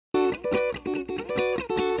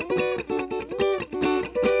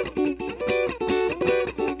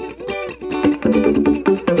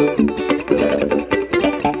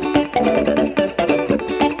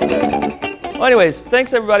anyways,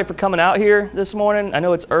 thanks everybody for coming out here this morning. I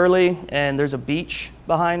know it's early and there's a beach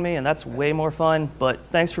behind me and that's way more fun, but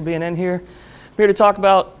thanks for being in here. I'm here to talk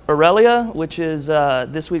about Aurelia, which is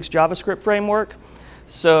this week's JavaScript framework.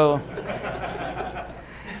 So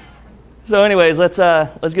anyways,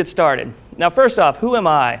 let's get started. Now first off, who am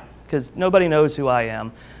I? Because nobody knows who I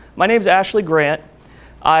am. My name's Ashley Grant.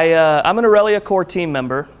 I'm an Aurelia core team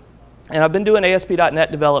member. And I've been doing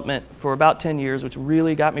ASP.NET development for about 10 years, which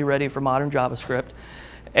really got me ready for modern JavaScript.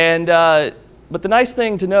 And, but the nice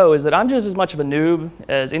thing to know is that I'm just as much of a noob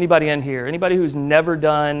as anybody in here. Anybody who's never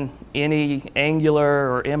done any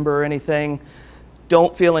Angular or Ember or anything,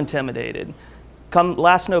 don't feel intimidated. Come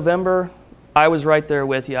last November, I was right there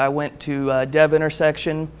with you. I went to Dev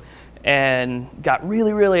Intersection and got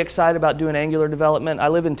really, really excited about doing Angular development. I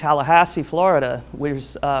live in Tallahassee, Florida,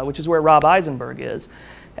 which is where Rob Eisenberg is.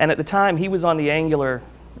 And at the time, he was on the Angular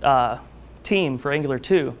team for Angular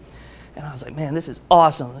 2. And I was like, man, this is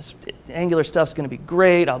awesome. This Angular stuff's going to be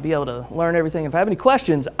great. I'll be able to learn everything. If I have any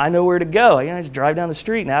questions, I know where to go. I just drive down the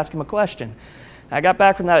street and ask him a question. I got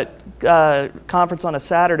back from that conference on a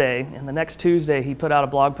Saturday, and the next Tuesday, he put out a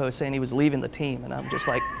blog post saying he was leaving the team. And I'm just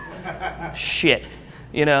like, shit,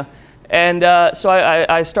 you know. And so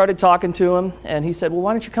I started talking to him, and he said, well,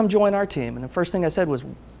 why don't you come join our team? And the first thing I said was,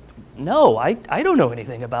 no, I don't know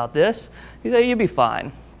anything about this. He said, you'll be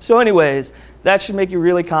fine. So anyways, that should make you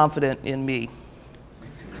really confident in me.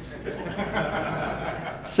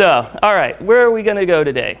 So, all right, where are we going to go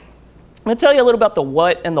today? I'm going to tell you a little about the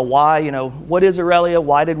what and the why. You know, what is Aurelia?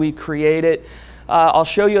 Why did we create it? I'll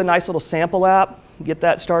show you a nice little sample app, get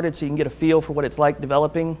that started so you can get a feel for what it's like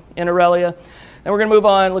developing in Aurelia. And we're going to move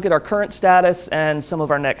on, look at our current status and some of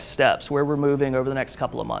our next steps, where we're moving over the next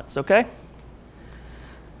couple of months, okay?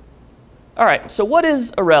 All right, so what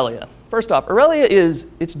is Aurelia? First off, Aurelia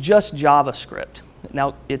it's just JavaScript.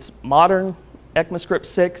 Now, it's modern ECMAScript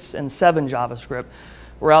 6 and 7 JavaScript.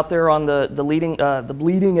 We're out there on the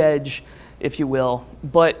bleeding edge, if you will.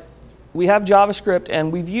 But we have JavaScript,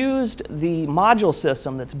 and we've used the module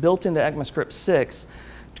system that's built into ECMAScript 6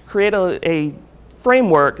 to create a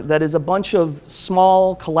framework that is a bunch of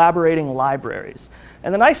small collaborating libraries.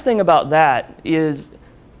 And the nice thing about that is,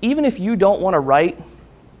 even if you don't want to write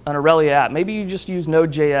an Aurelia app, maybe you just use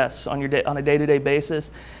Node.js on a day-to-day basis,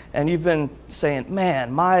 and you've been saying,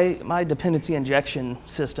 man, my dependency injection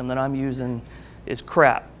system that I'm using is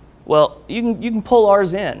crap. Well, you can pull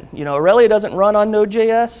ours in. You know, Aurelia doesn't run on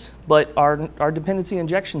Node.js, but our dependency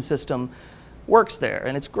injection system works there,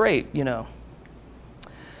 and it's great, you know.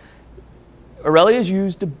 Aurelia is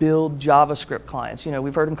used to build JavaScript clients. You know,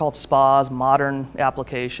 we've heard them called SPAs, modern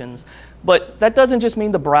applications. But that doesn't just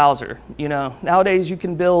mean the browser. You know, nowadays you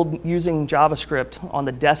can build using JavaScript on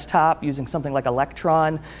the desktop using something like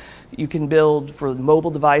Electron. You can build for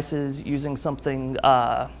mobile devices using something,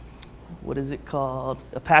 what is it called?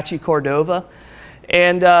 Apache Cordova.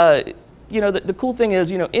 And you know, the cool thing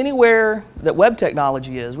is, you know, anywhere that web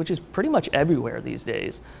technology is, which is pretty much everywhere these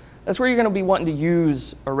days, that's where you're going to be wanting to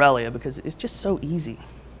use Aurelia because it's just so easy.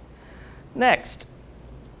 Next,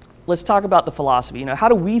 let's talk about the philosophy. You know, how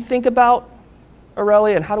do we think about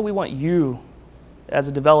Aurelia, and how do we want you as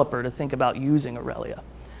a developer to think about using Aurelia?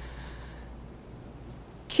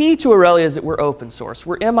 Key to Aurelia is that we're open source.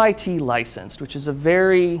 We're MIT licensed, which is a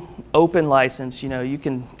very open license. You know, you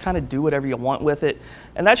can kind of do whatever you want with it.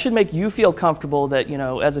 And that should make you feel comfortable that, you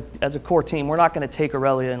know, as a core team, we're not going to take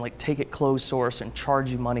Aurelia and like take it closed source and charge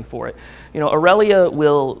you money for it. You know, Aurelia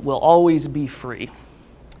will always be free.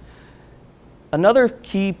 Another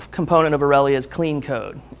key component of Aurelia is clean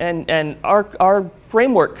code. And our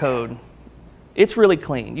framework code, it's really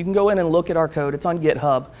clean. You can go in and look at our code. It's on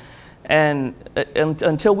GitHub. And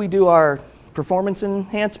until we do our performance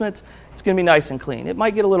enhancements, it's going to be nice and clean. It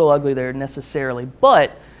might get a little ugly there necessarily,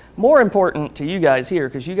 but more important to you guys here,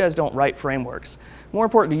 because you guys don't write frameworks, more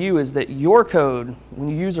important to you is that your code, when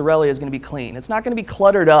you use Aurelia, is going to be clean. It's not going to be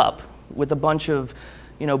cluttered up with a bunch of,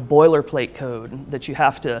 you know, boilerplate code that you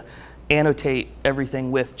have to annotate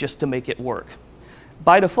everything with just to make it work.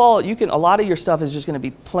 By default, a lot of your stuff is just going to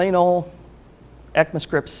be plain old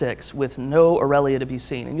ECMAScript 6 with no Aurelia to be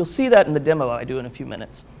seen. And you'll see that in the demo I do in a few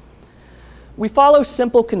minutes. We follow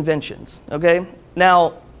simple conventions, okay?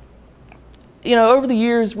 Now, you know, over the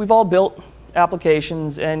years, we've all built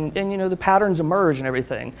applications and you know, the patterns emerge and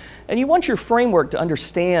everything. And you want your framework to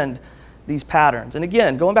understand these patterns. And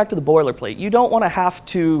again, going back to the boilerplate, you don't want to have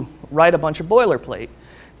to write a bunch of boilerplate.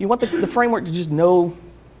 You want the framework to just know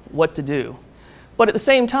what to do. But at the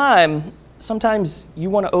same time, sometimes you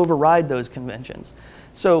want to override those conventions.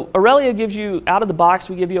 So Aurelia gives you, out of the box,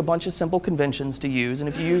 we give you a bunch of simple conventions to use, and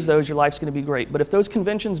if you use those, your life's going to be great. But if those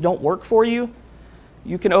conventions don't work for you,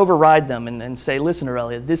 you can override them and say, listen,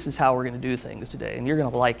 Aurelia, this is how we're going to do things today, and you're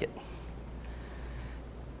going to like it.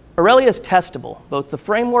 Aurelia is testable, both the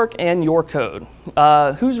framework and your code.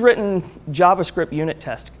 Who's written JavaScript unit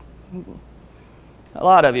test? A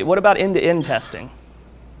lot of you. What about end-to-end testing?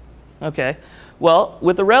 Okay. Well,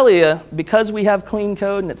 with Aurelia, because we have clean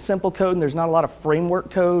code and it's simple code and there's not a lot of framework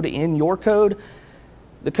code in your code,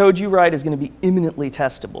 the code you write is going to be imminently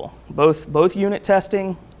testable, both unit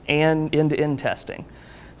testing and end-to-end testing.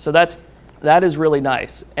 So that is really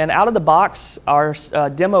nice. And out of the box, our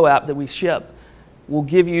demo app that we ship will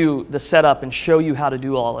give you the setup and show you how to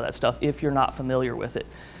do all of that stuff if you're not familiar with it.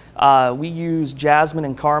 We use Jasmine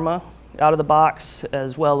and Karma out of the box,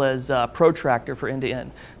 as well as Protractor for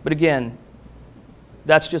end-to-end. But again,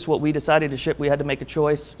 that's just what we decided to ship. We had to make a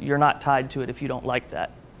choice. You're not tied to it if you don't like that.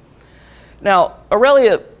 Now,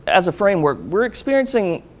 Aurelia as a framework, we're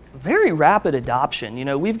experiencing very rapid adoption. You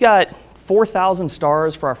know, we've got 4,000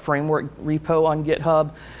 stars for our framework repo on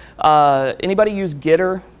GitHub. Anybody use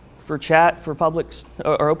Gitter for chat, for public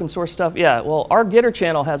or open source stuff? Yeah, well, our Gitter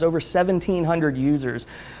channel has over 1,700 users,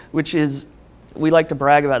 which is, we like to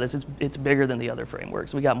brag about this, it's bigger than the other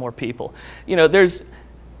frameworks. We got more people. You know, there's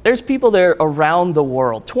people there around the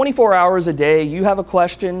world. 24 hours a day, you have a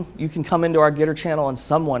question, you can come into our Gitter channel and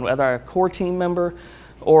someone, whether a core team member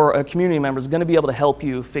or a community member, is going to be able to help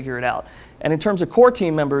you figure it out. And in terms of core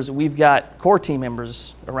team members, we've got core team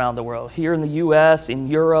members around the world. Here in the US, in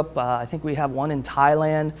Europe, I think we have one in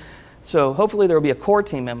Thailand. So hopefully there will be a core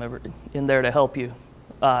team member in there to help you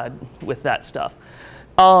with that stuff.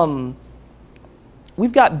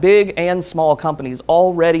 We've got big and small companies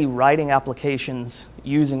already writing applications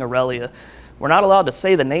using Aurelia. We're not allowed to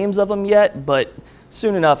say the names of them yet, but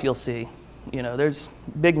soon enough you'll see. You know, there's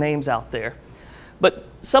big names out there. But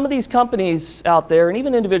some of these companies out there, and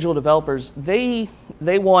even individual developers, they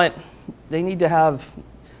need to have,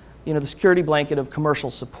 you know, the security blanket of commercial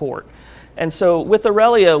support. And so with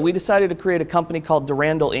Aurelia, we decided to create a company called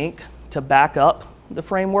Durandal Inc. to back up the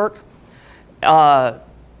framework.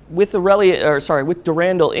 With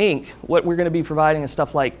Durandal Inc., what we're going to be providing is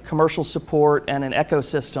stuff like commercial support and an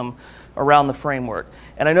ecosystem around the framework.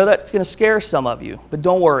 And I know that's going to scare some of you, but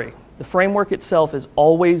don't worry. The framework itself is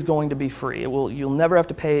always going to be free. You'll never have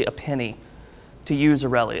to pay a penny to use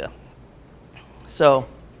Aurelia. So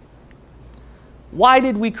why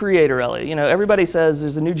did we create Aurelia? You know, everybody says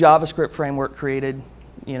there's a new JavaScript framework created,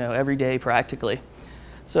 you know, every day practically.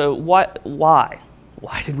 So why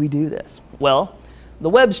did we do this? Well, the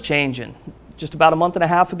web's changing. Just about a month and a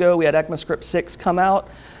half ago, we had ECMAScript 6 come out.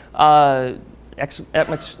 The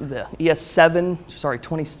ES7, sorry,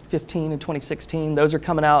 2015 and 2016, those are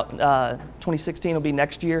coming out. 2016 will be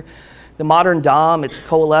next year. The modern DOM, it's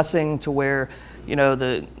coalescing to where, you know,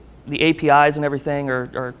 the APIs and everything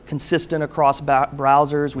are consistent across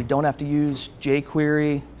browsers. We don't have to use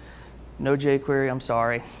jQuery. No jQuery, I'm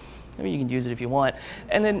sorry. I mean, you can use it if you want.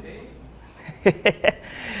 And then,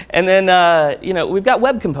 you know, we've got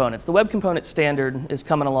web components. The web component standard is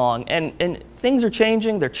coming along, and things are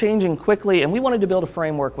changing. They're changing quickly, and we wanted to build a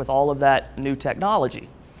framework with all of that new technology.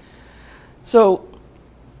 So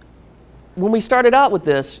when we started out with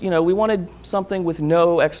this, you know, we wanted something with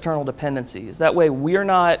no external dependencies. That way, we're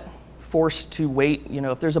not forced to wait. You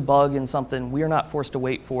know, if there's a bug in something, we're not forced to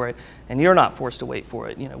wait for it, and you're not forced to wait for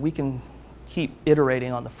it. You know, we can keep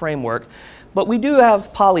iterating on the framework. But we do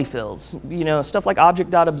have polyfills, you know, stuff like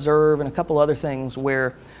object.observe and a couple other things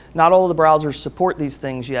where not all of the browsers support these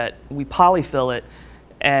things yet. We polyfill it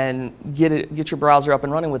and get your browser up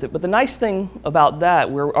and running with it. But the nice thing about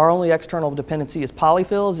that, where our only external dependency is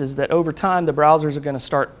polyfills, is that over time the browsers are going to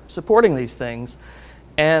start supporting these things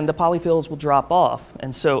and the polyfills will drop off.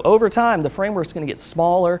 And so over time the framework's going to get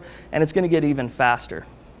smaller and it's going to get even faster.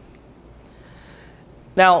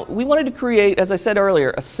 Now, we wanted to create, as I said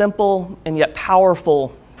earlier, a simple and yet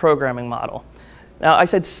powerful programming model. Now, I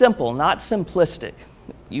said simple, not simplistic.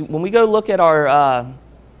 When we go look at our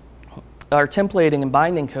templating and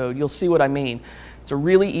binding code, you'll see what I mean. It's a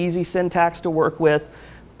really easy syntax to work with,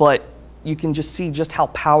 but you can just see just how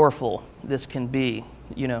powerful this can be,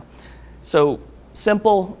 you know. So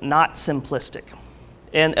simple, not simplistic.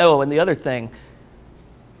 And oh, and the other thing,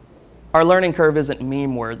 our learning curve isn't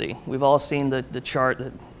meme worthy. We've all seen the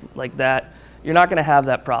chart like that. You're not going to have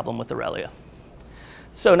that problem with Aurelia.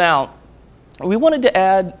 So now, we wanted to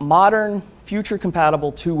add modern,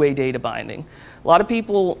 future-compatible two-way data binding. A lot of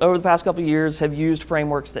people over the past couple of years have used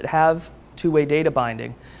frameworks that have two-way data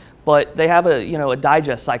binding, but they have a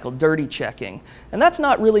digest cycle, dirty checking, and that's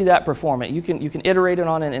not really that performant. You can iterate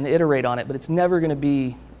on it and iterate on it, but it's never going to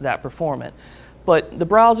be that performant. But the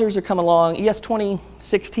browsers are coming along. ES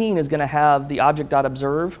 2016 is going to have the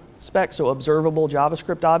object.observe spec, so observable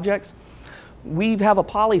JavaScript objects. We have a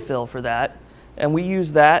polyfill for that, and we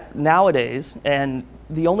use that nowadays. And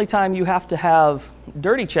the only time you have to have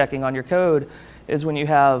dirty checking on your code is when you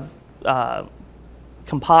have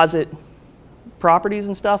composite properties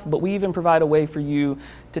and stuff, but we even provide a way for you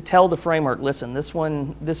to tell the framework, listen,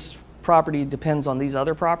 this property depends on these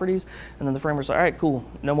other properties, and then the framework's like, all right, cool,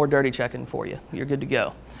 no more dirty checking for you, you're good to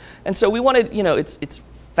go. And so we wanted, it's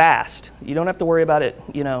fast. You don't have to worry about it,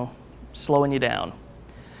 slowing you down.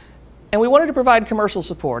 And we wanted to provide commercial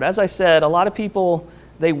support. As I said, a lot of people,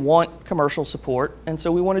 they want commercial support, and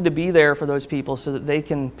so we wanted to be there for those people so that they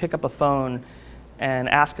can pick up a phone and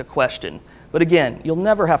ask a question. But again, you'll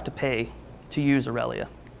never have to pay to use Aurelia.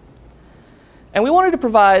 And we wanted to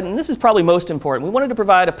provide, and this is probably most important, we wanted to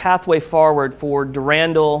provide a pathway forward for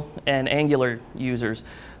Durandal and Angular users.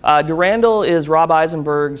 Durandal is Rob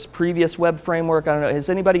Eisenberg's previous web framework. I don't know, has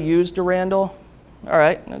anybody used Durandal? All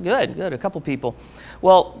right, good, a couple people.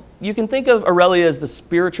 Well, you can think of Aurelia as the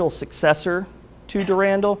spiritual successor to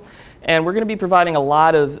Durandal, and we're going to be providing a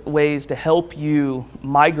lot of ways to help you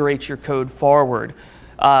migrate your code forward.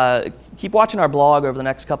 Keep watching our blog over the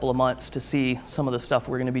next couple of months to see some of the stuff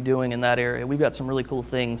we're going to be doing in that area. We've got some really cool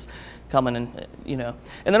things coming, and And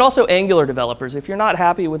then also Angular developers. If you're not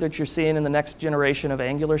happy with what you're seeing in the next generation of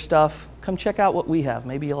Angular stuff, come check out what we have.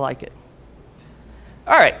 Maybe you'll like it.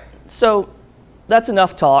 All right, so that's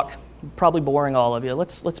enough talk. Probably boring all of you.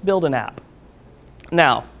 Let's build an app.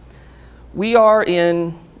 Now, we are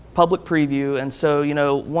in public preview, and so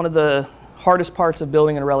one of the hardest parts of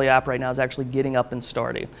building an Aurelia app right now is actually getting up and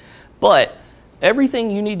starting. But everything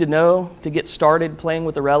you need to know to get started playing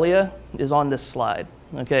with Aurelia is on this slide.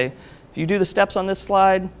 Okay, if you do the steps on this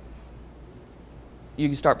slide, you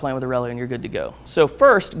can start playing with Aurelia and you're good to go. So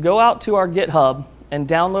first, go out to our GitHub and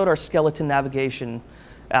download our skeleton navigation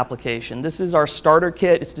application. This is our starter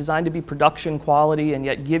kit. It's designed to be production quality and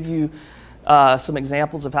yet give you some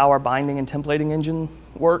examples of how our binding and templating engine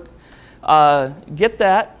work. Get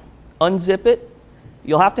that, unzip it.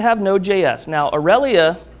 You'll have to have Node.js. Now,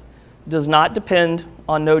 Aurelia does not depend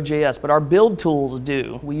on Node.js, but our build tools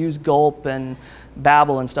do. We use Gulp and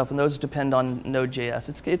Babel and stuff, and those depend on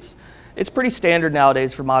Node.js. It's pretty standard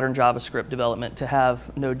nowadays for modern JavaScript development to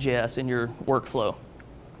have Node.js in your workflow.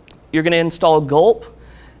 You're going to install Gulp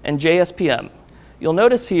and JSPM. You'll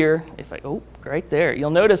notice here, right there, you'll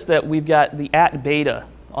notice that we've got the @beta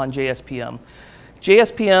on JSPM.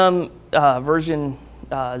 JSPM version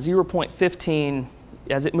 0.15,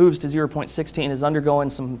 as it moves to 0.16, is undergoing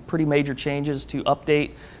some pretty major changes to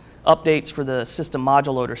updates for the system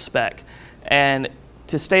module loader spec. And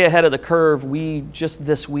to stay ahead of the curve, we just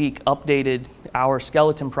this week updated our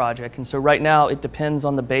skeleton project. And so right now it depends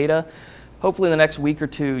on the beta. Hopefully in the next week or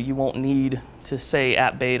two you won't need to say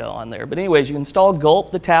 @beta on there. But anyways, you install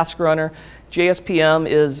Gulp, the task runner. JSPM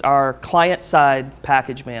is our client-side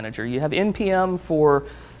package manager. You have NPM for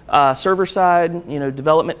server-side,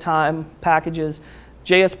 development time packages.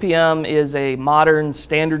 JSPM is a modern,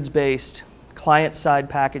 standards-based client-side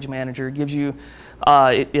package manager. It gives you,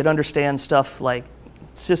 it understands stuff like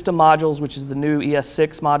system modules, which is the new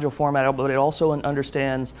ES6 module format, but it also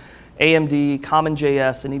understands AMD,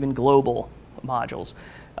 CommonJS, and even global modules.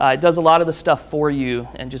 It does a lot of the stuff for you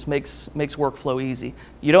and just makes workflow easy.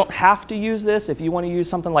 You don't have to use this. If you want to use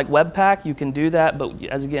something like Webpack, you can do that, but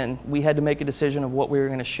again, we had to make a decision of what we were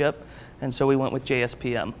going to ship, and so we went with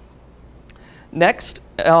JSPM. Next,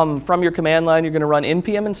 from your command line, you're going to run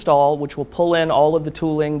npm install, which will pull in all of the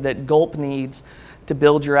tooling that Gulp needs to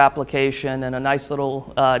build your application, and a nice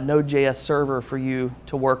little Node.js server for you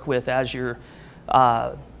to work with as you're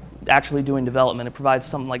actually doing development. It provides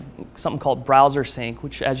something called browser sync,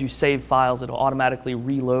 which as you save files, it'll automatically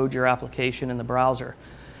reload your application in the browser.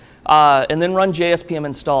 And then run JSPM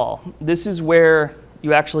install. This is where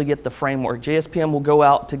you actually get the framework. JSPM will go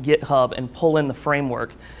out to GitHub and pull in the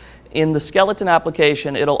framework. In the skeleton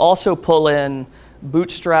application, it'll also pull in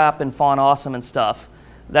Bootstrap and Font Awesome and stuff.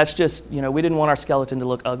 That's just, we didn't want our skeleton to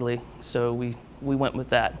look ugly, so we went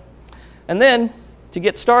with that. And then, to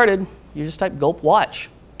get started, you just type gulp watch.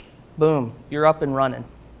 Boom, you're up and running.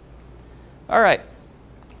 All right,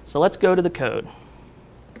 so let's go to the code.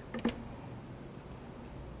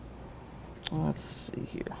 Let's see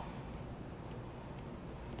here.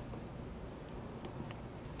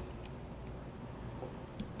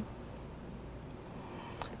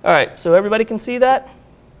 All right, so everybody can see that?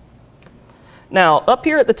 Now, up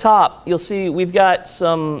here at the top, you'll see we've got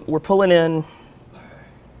some, we pull in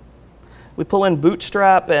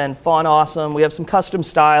Bootstrap and Font Awesome. We have some custom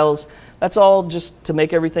styles. That's all just to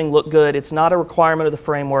make everything look good. It's not a requirement of the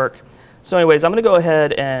framework. So anyways, I'm going to go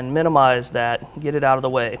ahead and minimize that, get it out of the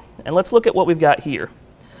way. And let's look at what we've got here.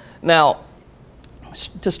 Now,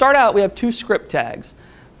 to start out, we have two script tags.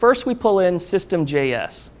 First, we pull in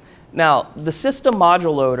system.js. Now, the system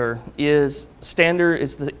module loader is standard.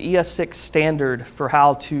 It's the ES6 standard for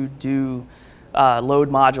how to do load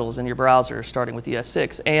modules in your browser, starting with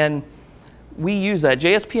ES6. And we use that.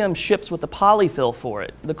 JSPM ships with the polyfill for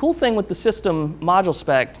it. The cool thing with the system module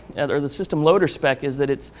spec, or the system loader spec, is that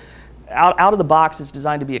it's out of the box, it's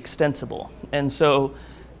designed to be extensible. And so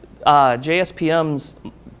JSPM's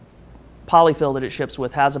polyfill that it ships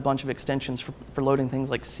with has a bunch of extensions for loading things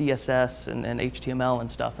like CSS and HTML and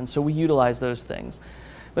stuff. And so we utilize those things.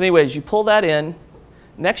 But anyways, you pull that in.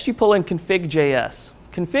 Next, you pull in config.js.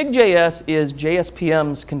 Config.js is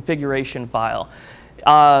JSPM's configuration file.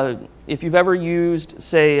 If you've ever used,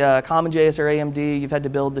 say, CommonJS or AMD, you've had to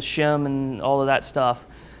build the shim and all of that stuff.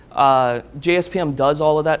 JSPM does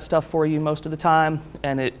all of that stuff for you most of the time,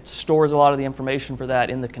 and it stores a lot of the information for that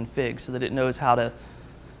in the config so that it knows how to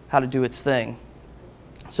do its thing.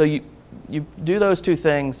 So you do those two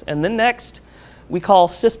things, and then next we call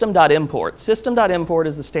system.import. System.import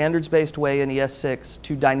is the standards-based way in ES6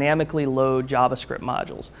 to dynamically load JavaScript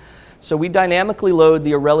modules. So we dynamically load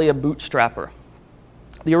the Aurelia Bootstrapper.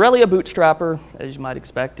 The Aurelia Bootstrapper, as you might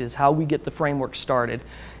expect, is how we get the framework started.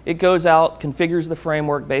 It goes out, configures the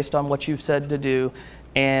framework based on what you've said to do,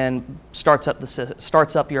 and starts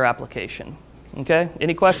up your application. Okay?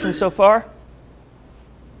 Any questions so far?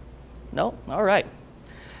 No? All right.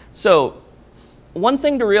 So one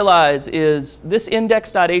thing to realize is this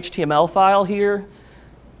index.html file here,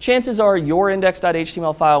 chances are your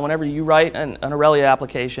index.html file, whenever you write an Aurelia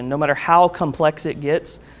application, no matter how complex it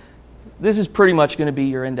gets, this is pretty much going to be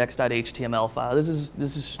your index.html file. This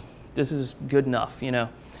is good enough, you know.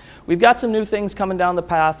 We've got some new things coming down the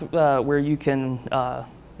path where you can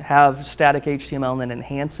have static HTML and then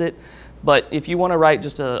enhance it. But if you want to write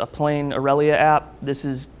just a plain Aurelia app, this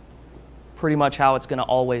is pretty much how it's going to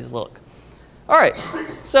always look. All right,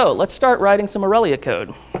 so let's start writing some Aurelia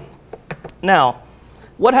code. Now,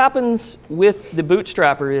 what happens with the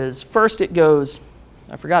Bootstrapper is first it goes,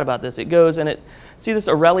 I forgot about this, it goes and see this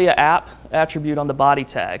Aurelia app attribute on the body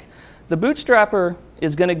tag. The Bootstrapper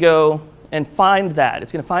is going to go and find that.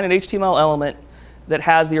 It's going to find an HTML element that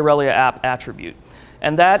has the Aurelia app attribute.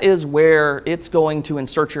 And that is where it's going to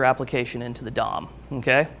insert your application into the DOM,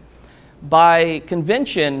 okay? By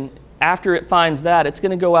convention, after it finds that, it's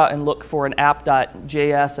going to go out and look for an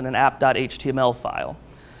app.js and an app.html file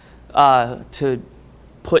to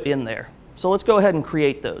put in there. So let's go ahead and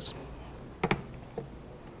create those.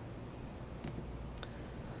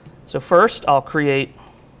 So first, I'll create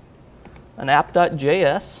an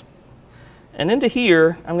app.js, and into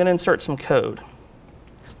here, I'm going to insert some code.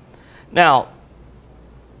 Now,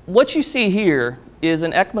 what you see here is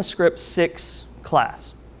an ECMAScript 6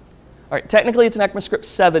 class. All right, technically it's an ECMAScript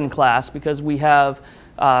 7 class because we have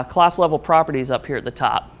class level properties up here at the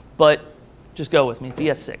top, but just go with me, it's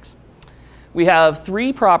ES6. We have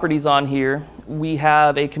 3 properties on here. We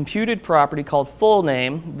have a computed property called full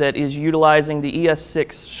name that is utilizing the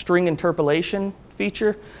ES6 string interpolation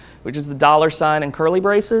feature, which is the $ and curly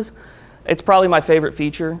braces. It's probably my favorite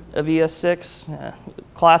feature of ES6.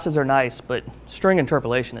 Classes are nice, but string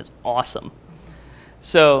interpolation is awesome.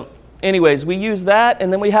 So anyways, we use that,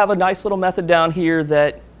 and then we have a nice little method down here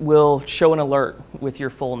that will show an alert with your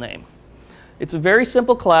full name. It's a very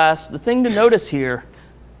simple class. The thing to notice here,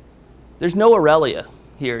 there's no Aurelia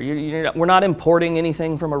here. We're not importing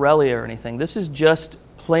anything from Aurelia or anything. This is just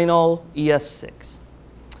plain old ES6.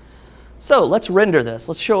 So let's render this.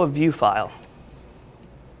 Let's show a view file.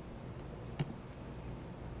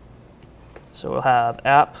 So we'll have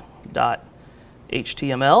app.html.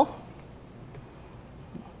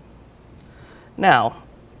 Now,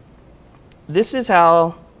 this is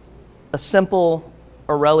how a simple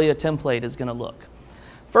Aurelia template is going to look.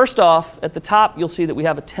 First off, at the top, you'll see that we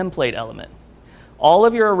have a template element. All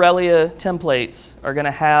of your Aurelia templates are going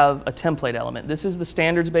to have a template element. This is the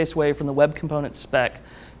standards-based way from the web component spec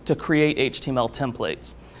to create HTML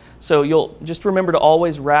templates. So you'll just remember to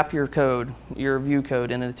always wrap your code, your view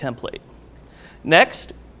code, in a template.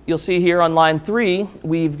 Next, you'll see here on line 3,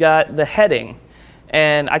 we've got the heading.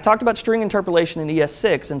 And I talked about string interpolation in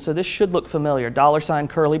ES6, and so this should look familiar, $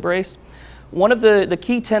 curly brace. One of the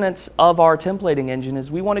key tenets of our templating engine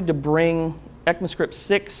is we wanted to bring ECMAScript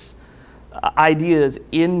 6 ideas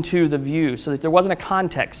into the view so that there wasn't a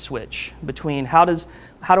context switch between how do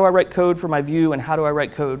I write code for my view and how do I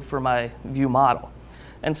write code for my view model.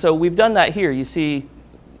 And so we've done that here. You see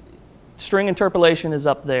string interpolation is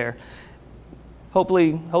up there.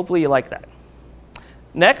 Hopefully you like that.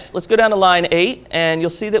 Next, let's go down to line 8, and you'll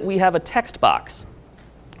see that we have a text box.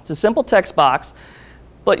 It's a simple text box,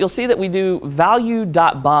 but you'll see that we do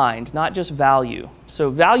value.bind, not just value. So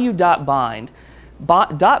value.bind.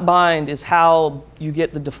 Bind is how you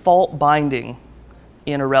get the default binding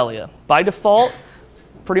in Aurelia. By default,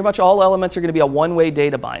 pretty much all elements are going to be a one-way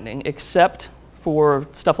data binding, except for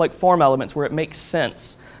stuff like form elements where it makes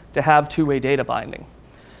sense to have two-way data binding.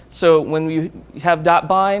 So when you have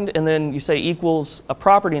 .bind and then you say equals a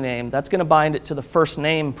property name, that's going to bind it to the first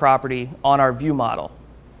name property on our view model.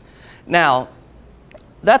 Now,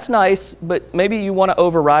 that's nice, but maybe you want to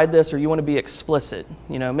override this or you want to be explicit.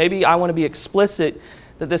 You know, maybe I want to be explicit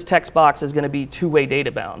that this text box is going to be two-way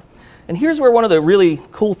data bound. And here's where one of the really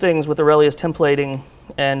cool things with Aurelia's templating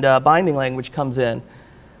and binding language comes in,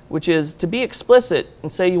 which is to be explicit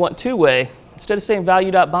and say you want two-way, instead of saying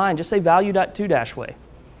value.bind, just say value.2-way.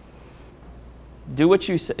 Do what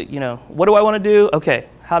you say, you know, what do I want to do? Okay,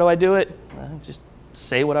 how do I do it? Just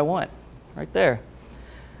say what I want, right there.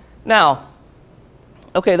 Now,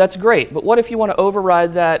 okay, that's great, but what if you want to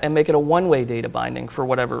override that and make it a one-way data binding for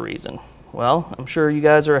whatever reason? Well, I'm sure you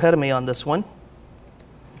guys are ahead of me on this one,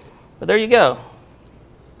 but there you go.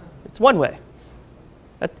 It's one way.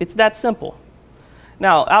 It's that simple.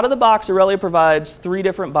 Now, out of the box, Aurelia provides 3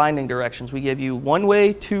 different binding directions. We give you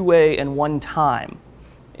one-way, two-way, and one-time.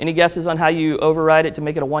 Any guesses on how you override it to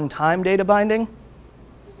make it a one-time data binding?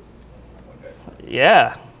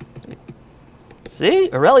 Yeah. See,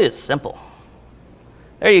 Aurelia is simple.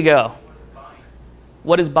 There you go.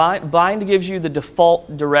 What is bind? Bind gives you the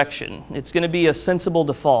default direction. It's going to be a sensible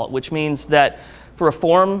default, which means that for a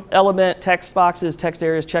form element, text boxes, text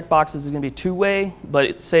areas, checkboxes is going to be two-way,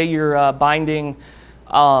 but say you're binding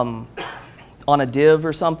on a div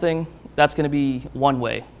or something, that's going to be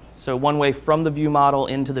one-way. So one way from the view model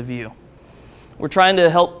into the view. We're trying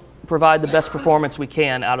to help provide the best performance we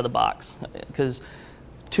can out of the box, because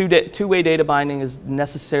two-way data binding is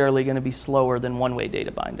necessarily going to be slower than one-way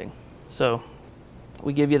data binding. So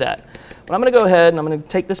we give you that. But I'm going to go ahead and I'm going to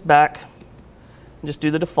take this back and just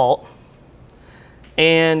do the default.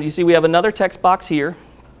 And you see we have another text box here.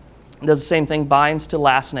 It does the same thing, binds to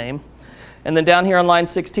last name. And then down here on line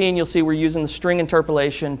 16, you'll see we're using the string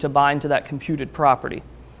interpolation to bind to that computed property.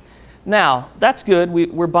 Now, that's good.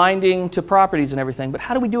 We're binding to properties and everything, but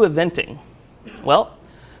how do we do eventing? Well,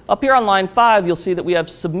 up here on line 5, you'll see that we have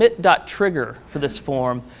submit.trigger for this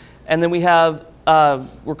form, and then we have,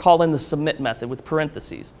 we're calling the submit method with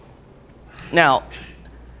parentheses. Now,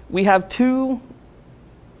 we have 2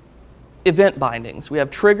 event bindings. We have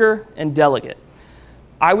trigger and delegate.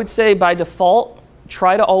 I would say by default,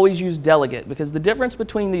 try to always use delegate, because the difference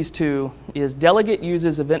between these two is delegate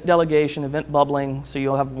uses event delegation, event bubbling, so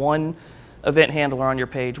you'll have one event handler on your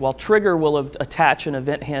page, while trigger will attach an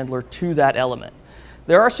event handler to that element.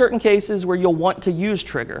 There are certain cases where you'll want to use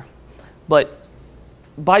trigger, but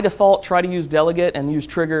by default, try to use delegate and use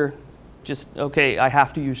trigger. Just, okay, I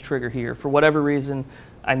have to use trigger here. For whatever reason,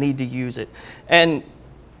 I need to use it. And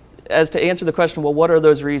as to answer the question, well, what are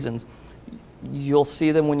those reasons? You'll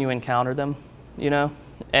see them when you encounter them. You know,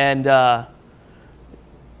 and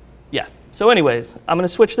yeah. So anyways, I'm going to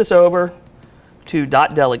switch this over to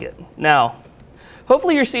 .delegate. Now,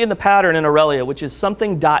 hopefully you're seeing the pattern in Aurelia, which is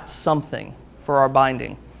something .something for our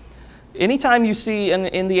binding. Anytime you see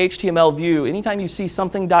in the HTML view, anytime you see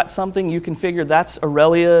something .something, you can figure that's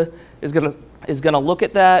Aurelia is going to look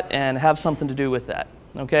at that and have something to do with that.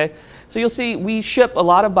 Okay, so you'll see we ship a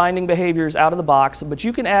lot of binding behaviors out of the box, but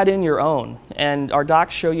you can add in your own, and our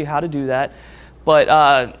docs show you how to do that.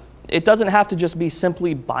 But it doesn't have to just be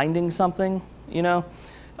simply binding something, you know.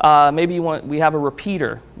 Maybe we have a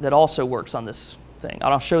repeater that also works on this thing, and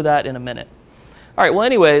I'll show that in a minute. All right, well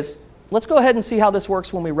anyways, let's go ahead and see how this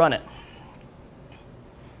works when we run it.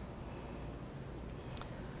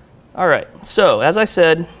 All right, so as I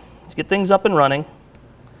said, to get things up and running,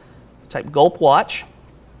 type gulp watch,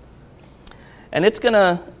 and it's going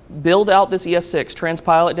to build out this ES6,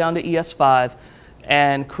 transpile it down to ES5,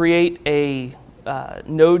 and create a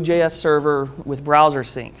Node.js server with browser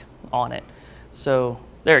sync on it. So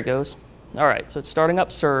there it goes. All right, so it's starting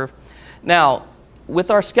up serve. Now, with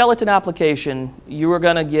our skeleton application, you are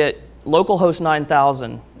going to get localhost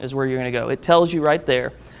 9000 is where you're going to go. It tells you right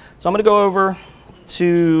there. So I'm going to go over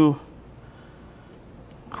to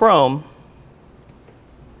Chrome,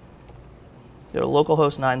 go to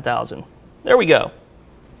localhost 9000. There we go.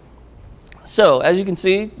 So as you can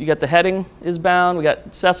see, you got the heading is bound. We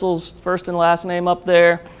got Cecil's first and last name up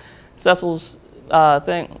there. Cecil's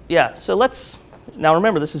thing. Yeah, so let's, now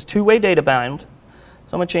remember this is two-way data bound. So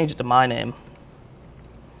I'm going to change it to my name.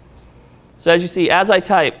 So as you see, as I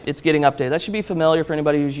type, it's getting updated. That should be familiar for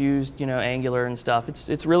anybody who's used, Angular and stuff.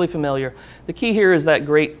 It's really familiar. The key here is that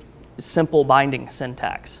great simple binding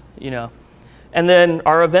syntax, And then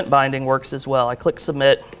our event binding works as well. I click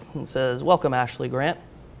submit and it says, welcome Ashley Grant.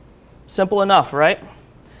 Simple enough, right?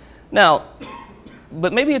 Now,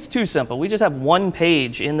 but maybe it's too simple. We just have one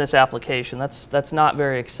page in this application. That's not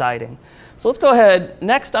very exciting. So let's go ahead.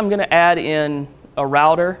 Next, I'm going to add in a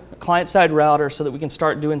router, a client-side router, so that we can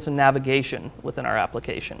start doing some navigation within our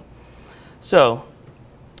application. So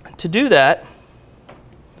to do that,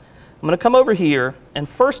 I'm going to come over here, and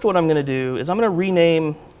first what I'm going to do is I'm going to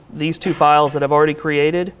rename these two files that I've already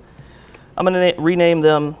created. I'm going to rename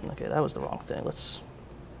them. Okay, that was the wrong thing. Let's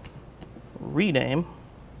rename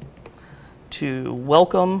to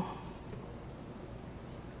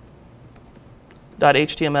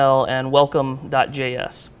welcome.html and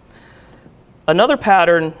welcome.js. Another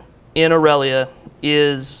pattern in Aurelia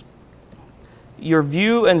is your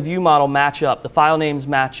view and view model match up. The file names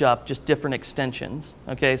match up, just different extensions.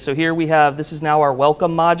 Okay, so here we have, this is now our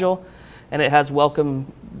welcome module, and it has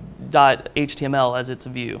welcome.html as its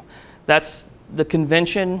view. That's the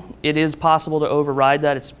convention. It is possible to override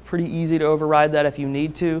that. It's pretty easy to override that if you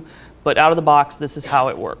need to, but out of the box, this is how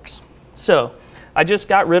it works. So I just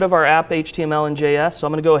got rid of our app HTML and JS, so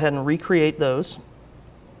I'm going to go ahead and recreate those.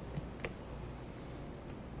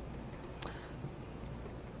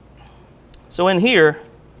 So in here,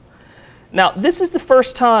 now this is the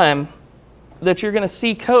first time that you're going to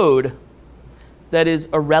see code that is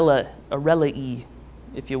Aurelia-y,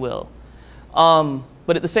 if you will.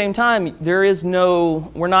 But at the same time,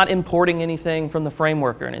 we're not importing anything from the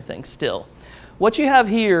framework or anything still. What you have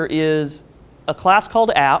here is a class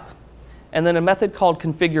called app, and then a method called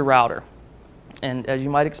configure router. And as you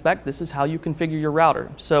might expect, this is how you configure your router.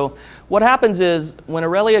 So what happens is when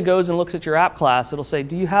Aurelia goes and looks at your app class, it'll say,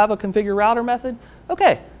 do you have a configure router method?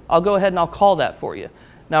 Okay, I'll go ahead and I'll call that for you.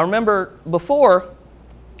 Now remember, before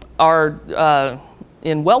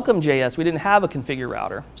in welcome.js, we didn't have a configure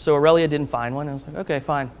router. So Aurelia didn't find one. I was like, okay,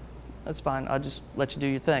 fine. That's fine. I'll just let you do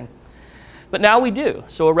your thing. But now we do.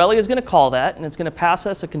 So Aurelia is going to call that, and it's going to pass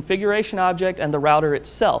us a configuration object and the router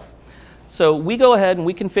itself. So we go ahead and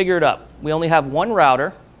we configure it up. We only have one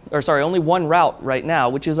router, or sorry, only one route right now,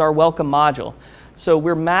 which is our welcome module. So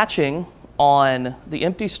we're matching on the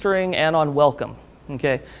empty string and on welcome.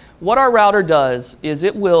 Okay. What our router does is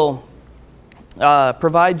it will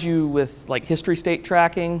provide you with like history state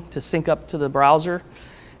tracking to sync up to the browser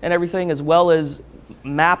and everything, as well as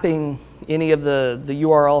mapping any of the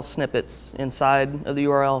URL snippets inside of the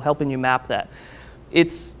URL, helping you map that.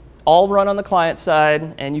 It's all run on the client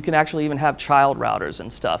side, and you can actually even have child routers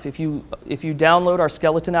and stuff. If you download our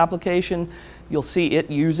skeleton application, you'll see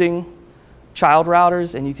it using child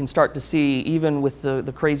routers, and you can start to see, even with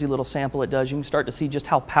the crazy little sample it does, you can start to see just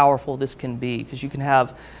how powerful this can be, because you can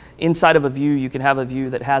have, inside of a view, you can have a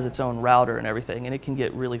view that has its own router and everything, and it can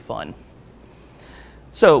get really fun.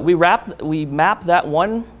 So we map that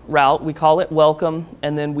one route, we call it welcome,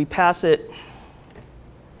 and then we pass it,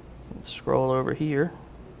 let's scroll over here.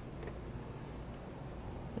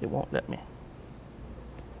 It won't let me.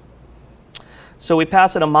 So we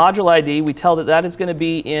pass it a module ID. We tell that is going to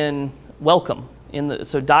be in welcome,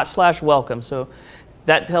 so /welcome. So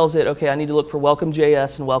that tells it, okay, I need to look for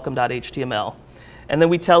welcome.js and welcome.html. And then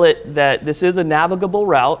we tell it that this is a navigable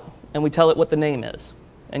route, and we tell it what the name is.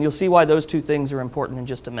 And you'll see why those two things are important in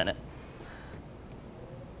just a minute.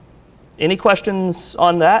 Any questions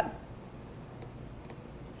on that?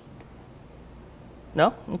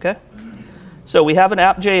 No? Okay. So we have an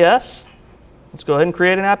app.js. Let's go ahead and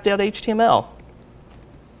create an app.html.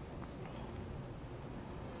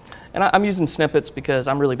 And I'm using snippets because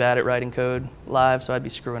I'm really bad at writing code live, so I'd be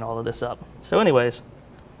screwing all of this up. So anyways,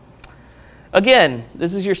 again,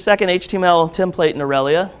 this is your second HTML template in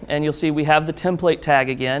Aurelia, and you'll see we have the template tag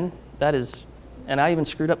again. That is, and I even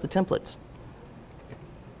screwed up the templates.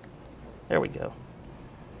 There we go.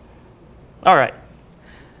 All right.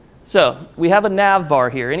 So we have a nav bar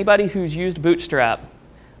here. Anybody who's used Bootstrap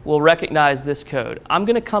will recognize this code. I'm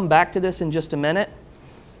going to come back to this in just a minute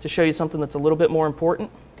to show you something that's a little bit more important.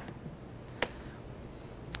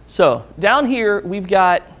 So down here, we've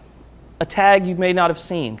got a tag you may not have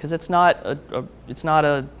seen, because it's not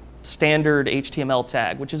a standard HTML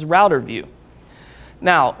tag, which is router view.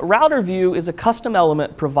 Now, router view is a custom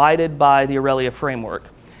element provided by the Aurelia Framework,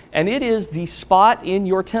 and it is the spot in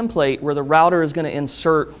your template where the router is going to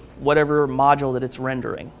insert whatever module that it's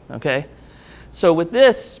rendering, okay? So with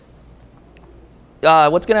this,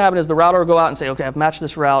 what's going to happen is the router will go out and say, okay, I've matched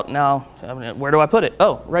this route. Now, where do I put it?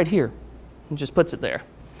 Oh, right here. It just puts it there.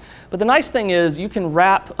 But the nice thing is you can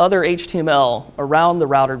wrap other HTML around the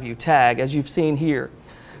router view tag, as you've seen here.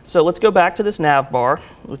 So let's go back to this nav bar,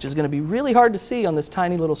 which is going to be really hard to see on this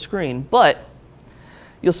tiny little screen. But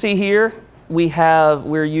you'll see here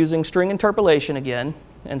we're using string interpolation again.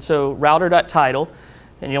 And so router.title.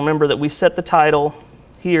 And you'll remember that we set the title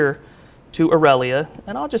here to Aurelia.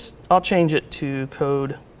 And I'll change it to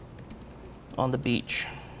code on the beach.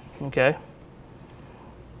 Okay?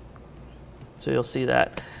 So you'll see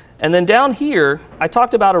that. And then down here, I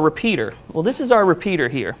talked about a repeater. Well, this is our repeater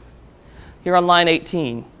here on line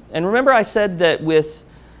 18. And remember I said that with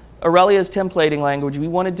Aurelia's templating language, we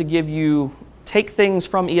wanted to take things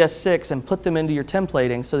from ES6 and put them into your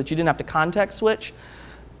templating so that you didn't have to context switch.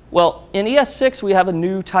 Well, in ES6, we have a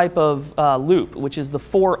new type of loop, which is the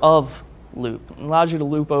for of loop. It allows you to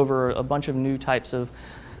loop over a bunch of new types of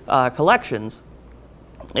collections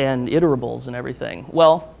and iterables and everything.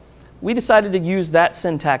 Well, we decided to use that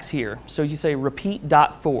syntax here. So you say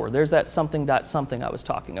repeat.for. There's that something.something I was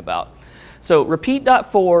talking about. So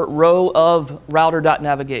repeat.for row of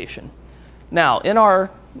router.navigation. Now, in our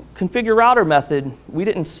configure router method, we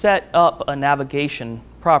didn't set up a navigation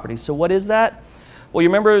property. So what is that? Well, you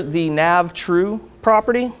remember the nav true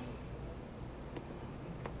property?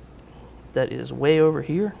 That is way over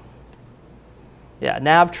here. Yeah,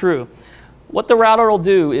 nav true. What the router will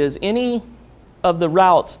do is any of the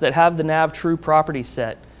routes that have the nav true property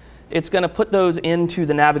set, it's going to put those into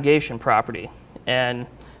the navigation property. And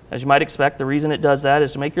as you might expect, the reason it does that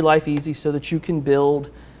is to make your life easy so that you can build,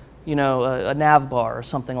 a nav bar or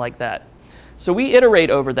something like that. So we iterate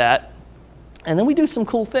over that, and then we do some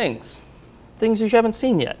cool things you haven't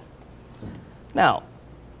seen yet. Now,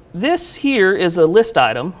 this here is a list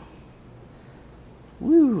item,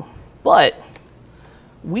 but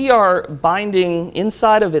we are binding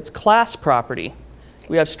inside of its class property.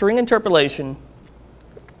 We have string interpolation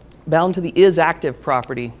bound to the isActive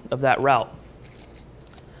property of that route.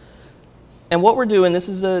 And what we're doing, this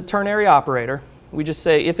is a ternary operator. We just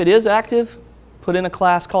say if it is active, put in a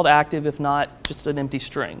class called active. If not, just an empty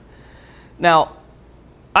string. Now,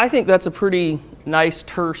 I think that's a pretty nice,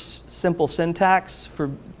 terse, simple syntax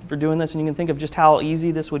for doing this. And you can think of just how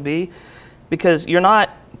easy this would be, because you're not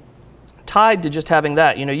tied to just having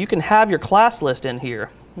that. You can have your class list in here,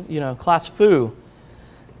 class foo,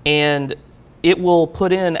 and it will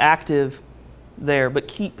put in active there, but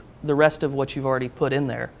keep the rest of what you've already put in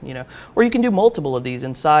there, Or you can do multiple of these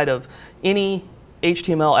inside of any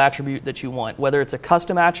HTML attribute that you want, whether it's a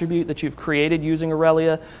custom attribute that you've created using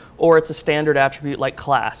Aurelia, or it's a standard attribute like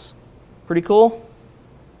class. Pretty cool?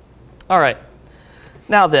 All right.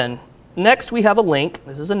 Now then, next we have a link.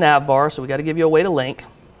 This is a nav bar, so we got to give you a way to link.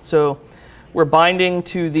 So we're binding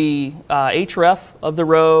to the href of the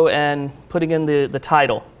row and putting in the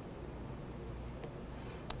title.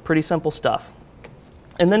 Pretty simple stuff.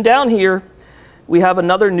 And then down here, we have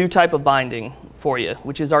another new type of binding for you,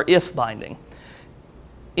 which is our if binding.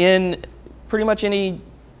 In pretty much any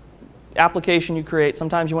application you create,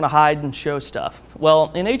 sometimes you want to hide and show stuff.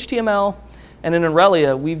 Well, in HTML and in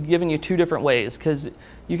Aurelia, we've given you two different ways, because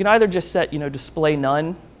you can either just set display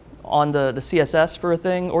none on the CSS for a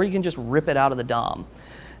thing, or you can just rip it out of the DOM.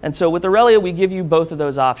 And so with Aurelia, we give you both of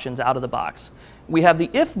those options out of the box. We have the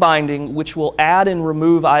if binding, which will add and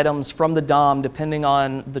remove items from the DOM depending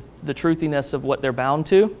on the truthiness of what they're bound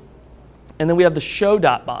to. And then we have the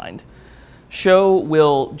show.bind. Show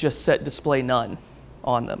will just set display none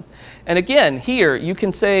on them. And again, here you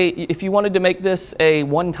can say, if you wanted to make this a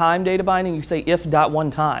one-time data binding, you say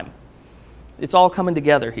if.onetime. It's all coming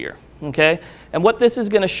together here. Okay? And what this is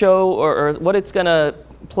going to show, or what it's going to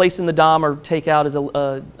place in the DOM or take out, is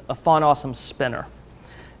a font awesome spinner.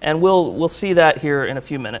 And we'll see that here in a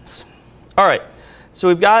few minutes. All right, so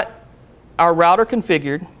we've got our router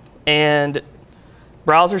configured, and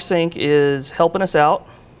Browser Sync is helping us out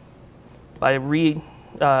by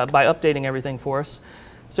updating everything for us.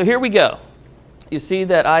 So here we go. You see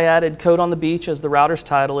that I added Code on the Beach as the router's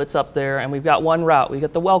title. It's up there, and we've got one route. We've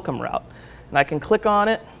got the welcome route. And I can click on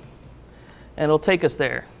it, and it'll take us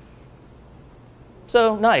there.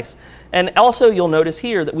 So nice. And also you'll notice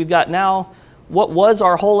here that we've got now what was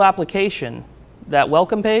our whole application, that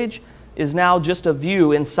welcome page, is now just a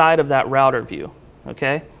view inside of that router view.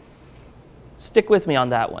 Okay? Stick with me on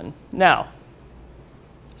that one. Now,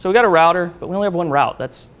 so we got a router, but we only have one route.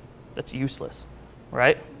 That's useless,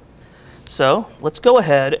 right? So let's go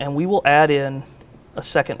ahead and we will add in a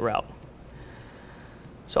second route.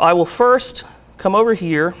 So I will first come over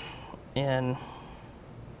here and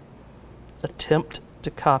attempt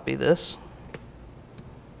to copy this.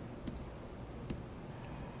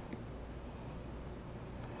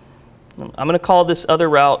 I'm going to call this other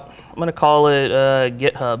route, I'm going to call it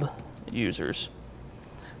GitHub users.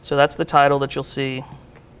 So that's the title that you'll see.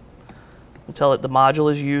 I'll tell it the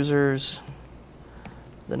module is users,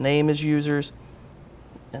 the name is users,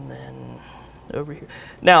 and then over here.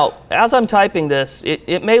 Now, as I'm typing this,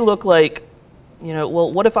 it may look like, you know,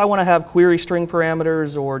 well, what if I want to have query string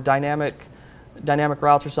parameters or dynamic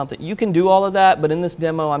routes or something? You can do all of that, but in this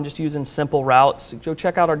demo, I'm just using simple routes. Go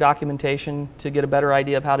check out our documentation to get a better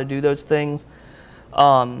idea of how to do those things.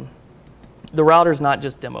 The router is not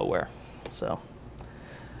just demoware. So,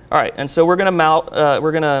 all right, and so we're going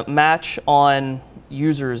to match on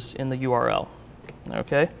users in the URL.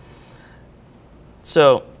 Okay.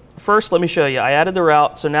 So first, let me show you. I added the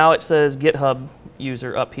route, so now it says GitHub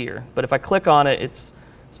user up here. But if I click on it, it's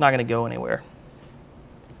not going to go anywhere.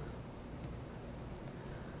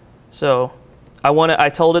 So I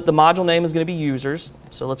told it the module name is going to be users.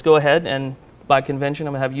 So let's go ahead and by convention,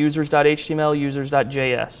 I'm going to have users.html,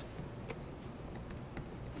 users.js.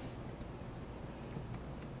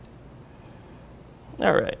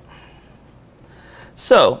 All right.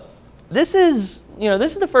 So this is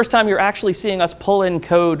the first time you're actually seeing us pull in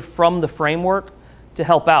code from the framework to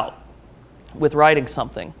help out with writing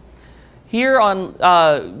something. Here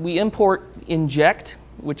on we import inject,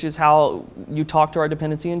 which is how you talk to our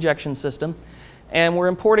dependency injection system, and we're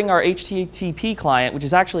importing our HTTP client, which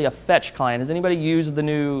is actually a fetch client. Has anybody used the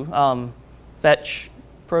new fetch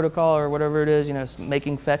protocol or whatever it is? You know, it's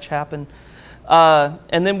making fetch happen.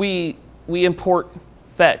 And then we import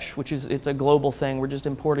fetch, which is it's a global thing. We're just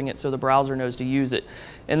importing it so the browser knows to use it.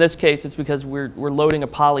 In this case, it's because we're loading a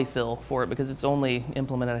polyfill for it because it's only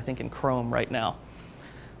implemented, I think, in Chrome right now.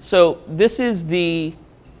 So this is the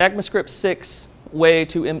ECMAScript 6 way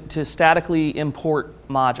to statically import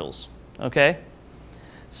modules. Okay.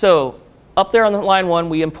 So up there on the line 1,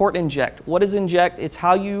 we import inject. What is inject? It's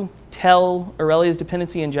how you tell Aurelia's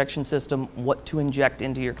dependency injection system what to inject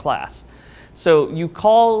into your class. So you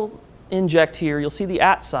call inject here, you'll see the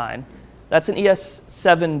 @ sign. That's an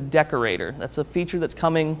ES7 decorator. That's a feature that's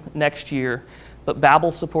coming next year, but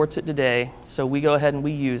Babel supports it today, so we go ahead and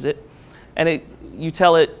we use it. And you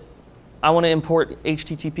tell it, I want to import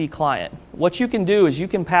HTTP client. What you can do is you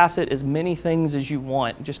can pass it as many things as you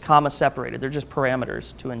want, just comma separated. They're just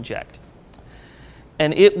parameters to inject.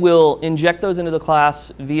 And it will inject those into the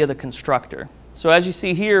class via the constructor. So as you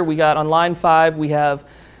see here, we got on line 5, we have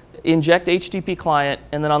inject HTTP client,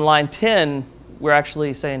 and then on line 10, we're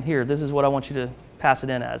actually saying here, this is what I want you to pass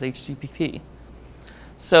it in as, HTTP.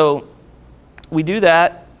 So we do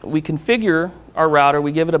that, we configure our router,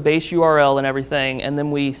 we give it a base URL and everything, and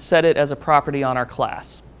then we set it as a property on our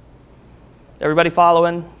class. Everybody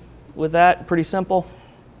following with that? Pretty simple.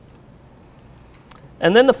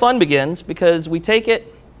 And then the fun begins because we take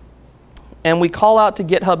it and we call out to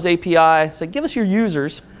GitHub's API, say, give us your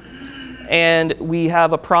users. And we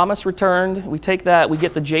have a promise returned. We take that, we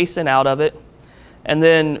get the JSON out of it. And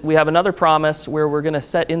then we have another promise where we're going to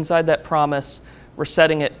set inside that promise, we're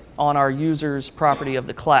setting it on our user's property of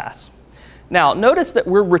the class. Now, notice that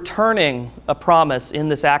we're returning a promise in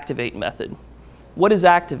this activate method. What is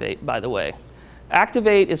activate, by the way?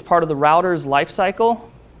 Activate is part of the router's lifecycle.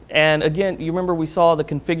 And again, you remember we saw the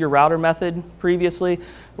configure router method previously,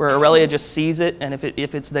 where Aurelia just sees it, and if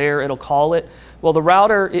it's there, it'll call it. Well, the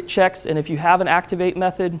router, it checks, and if you have an activate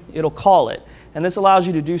method, it'll call it. And this allows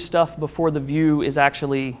you to do stuff before the view is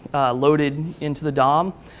actually loaded into the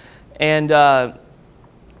DOM. And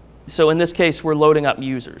so in this case, we're loading up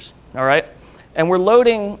users, all right? And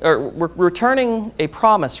we're returning a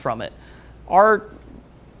promise from it. Our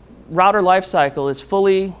router lifecycle is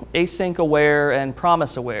fully async aware and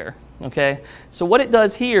promise aware, okay? So what it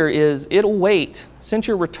does here is it'll wait, since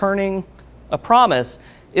you're returning a promise,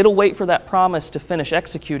 it'll wait for that promise to finish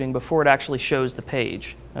executing before it actually shows the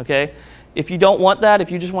page, okay? If you don't want that, if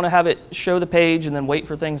you just want to have it show the page and then wait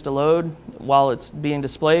for things to load while it's being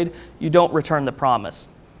displayed, you don't return the promise.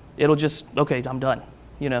 It'll just, okay, I'm done,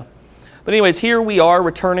 you know? But anyways, here we are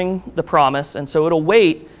returning the promise, and so it'll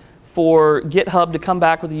wait for GitHub to come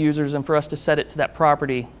back with the users and for us to set it to that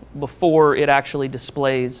property before it actually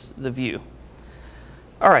displays the view.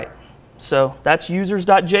 All right, so that's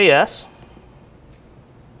users.js.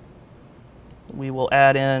 We will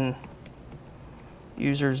add in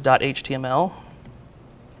users.html.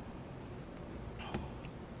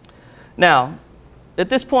 Now, at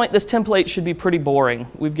this point, this template should be pretty boring.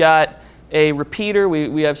 We've got a repeater,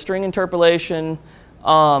 we have string interpolation,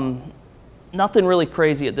 nothing really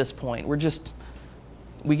crazy at this point. We're just,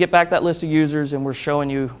 we get back that list of users, and we're showing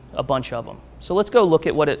you a bunch of them. So let's go look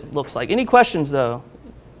at what it looks like. Any questions, though?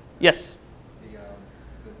 Yes?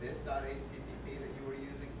 The this.http that you were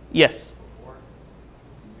using Yes. before,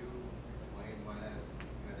 can you explain why you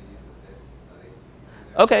had to use the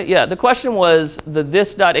this.http there? Okay, yeah. The question was the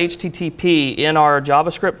this.http in our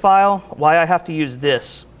JavaScript file, why I have to use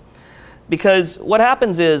this. Because what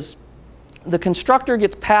happens is the constructor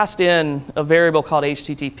gets passed in a variable called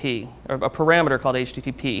HTTP, or a parameter called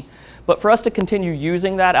HTTP. But for us to continue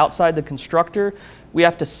using that outside the constructor, we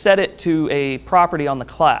have to set it to a property on the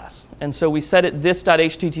class. And so we set it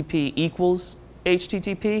this.http equals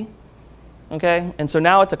HTTP. Okay? And so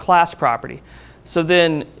now it's a class property. So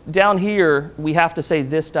then down here, we have to say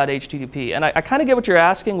this.http. And I kind of get what you're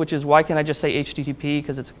asking, which is why can't I just say HTTP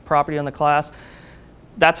because it's a property on the class?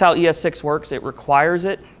 That's how ES6 works. It requires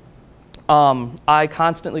it. I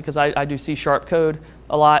constantly, because I do C# code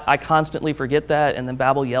a lot, I constantly forget that, and then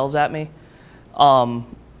Babel yells at me.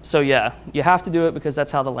 So yeah, you have to do it because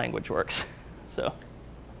that's how the language works. So,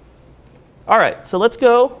 all right, so let's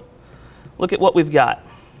go look at what we've got.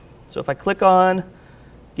 So if I click on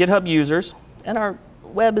GitHub users, and our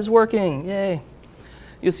web is working, yay.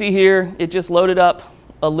 You'll see here, it just loaded up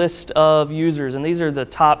a list of users, and these are the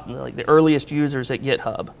top, like the earliest users at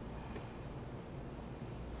GitHub.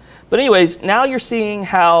 But anyways, now you're seeing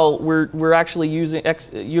how we're actually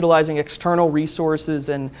utilizing external resources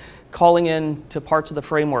and calling in to parts of the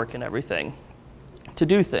framework and everything to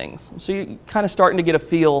do things. So you're kind of starting to get a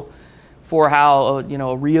feel for how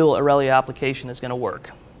a real Aurelia application is going to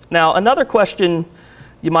work. Now, another question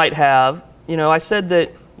you might have, I said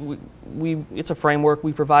that it's a framework,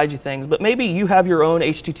 we provide you things, but maybe you have your own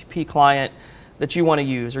HTTP client that you want to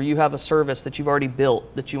use, or you have a service that you've already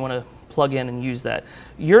built that you want to plug in and use that.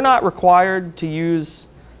 You're not required to use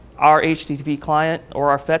our HTTP client or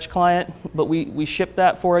our fetch client, but we ship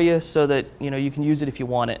that for you so that you can use it if you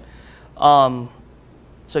want it.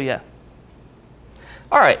 So yeah.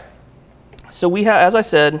 All right. So we have, as I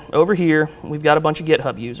said, over here we've got a bunch of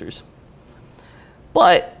GitHub users.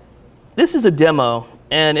 But this is a demo,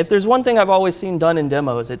 and if there's one thing I've always seen done in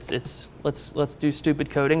demos, it's let's do stupid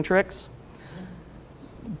coding tricks,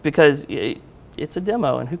 because it's a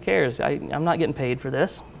demo, and who cares? I'm not getting paid for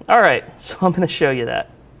this. All right, so I'm going to show you that.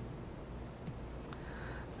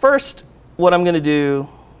 First, what I'm going to do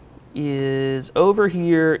is over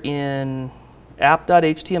here in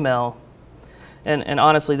app.html, and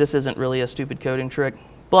honestly, this isn't really a stupid coding trick,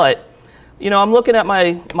 but I'm looking at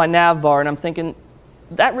my nav bar, and I'm thinking,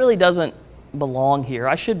 that really doesn't belong here.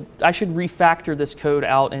 I should refactor this code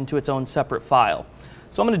out into its own separate file.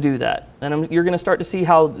 So I'm going to do that, and you're going to start to see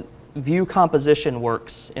how view composition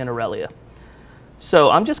works in Aurelia. So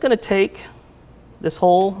I'm just going to take this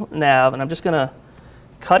whole nav, and I'm just going to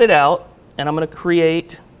cut it out, and I'm going to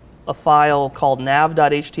create a file called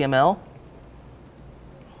nav.html.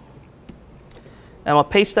 And I'll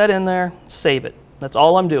paste that in there, save it. That's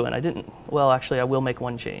all I'm doing. Well, actually, I will make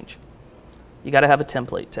one change. You got to have a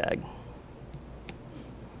template tag.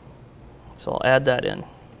 So I'll add that in.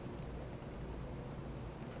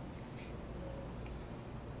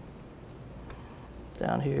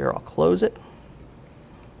 Down here, I'll close it.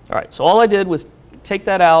 All right, so all I did was take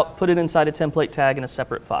that out, put it inside a template tag in a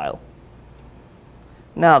separate file.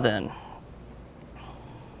 Now then,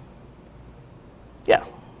 yeah,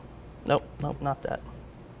 nope, not that.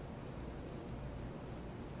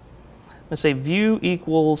 I'm going to say view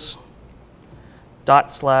equals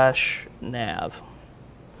 /nav.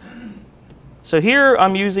 So here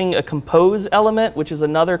I'm using a compose element, which is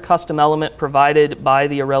another custom element provided by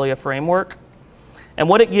the Aurelia Framework. And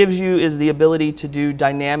what it gives you is the ability to do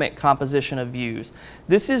dynamic composition of views.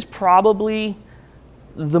 This is probably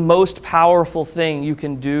the most powerful thing you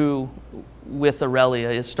can do with Aurelia,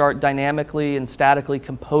 is start dynamically and statically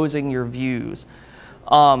composing your views.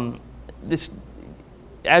 As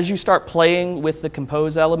you start playing with the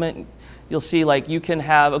compose element, you'll see like you can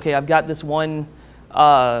have, okay, I've got this one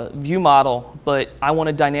view model, but I want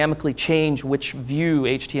to dynamically change which view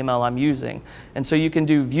HTML I'm using. And so you can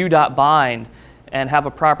do view.bind and have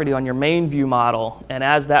a property on your main view model, and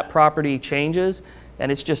as that property changes,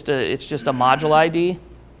 and it's just a module ID,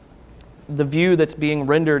 the view that's being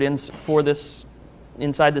rendered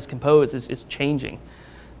inside this compose is changing.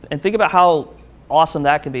 And think about how awesome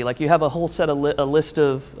that can be. Like you have a whole set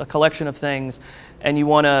of a collection of things, and you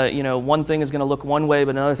want to, one thing is going to look one way,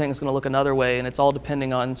 but another thing is going to look another way, and it's all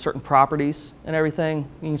depending on certain properties and everything.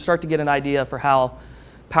 You can start to get an idea for how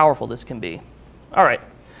powerful this can be. All right,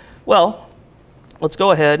 well, let's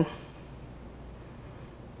go ahead.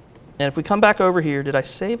 And if we come back over here, did I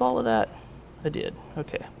save all of that? I did,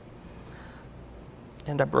 okay.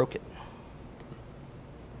 And I broke it.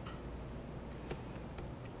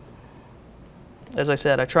 As I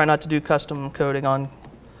said, I try not to do custom coding on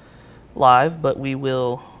live, but we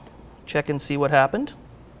will check and see what happened.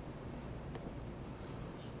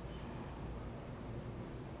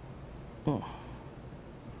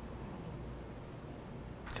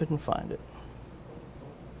 Couldn't find it.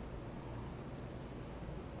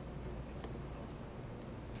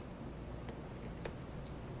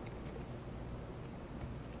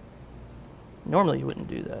 Normally you wouldn't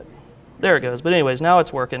do that. There it goes. But anyways, now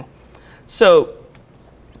it's working. So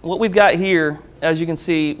what we've got here, as you can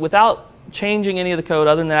see, without changing any of the code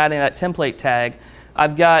other than adding that template tag,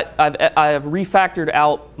 I've refactored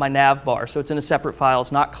out my nav bar, so it's in a separate file.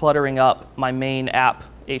 It's not cluttering up my main app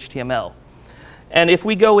HTML. And if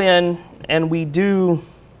we go in and we do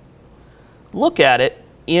look at it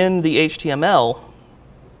in the HTML,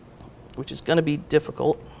 which is going to be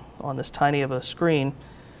difficult on this tiny of a screen,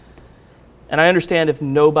 and I understand if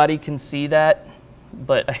nobody can see that,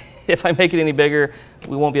 but if I make it any bigger,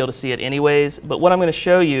 we won't be able to see it anyways. But what I'm going to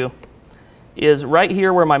show you is right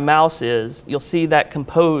here where my mouse is, you'll see that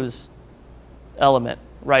compose element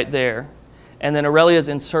right there. And then Aurelia is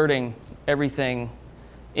inserting everything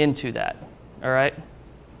into that. All right?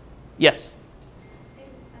 Yes? In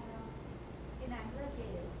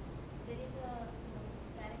AngularJS, there is a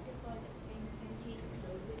character called include,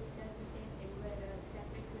 which does the same thing, where a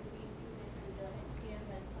template will be included to the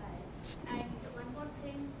HTML file. And one more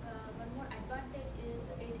thing, one more advantage is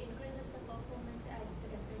it increases the performance as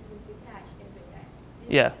the template will be cached every time.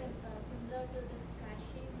 Yeah. Similar to the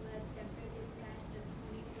caching, where the template is cached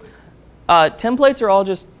templates are all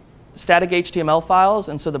just static HTML files,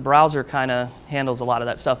 and so the browser kind of handles a lot of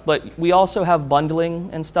that stuff. But we also have bundling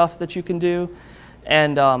and stuff that you can do.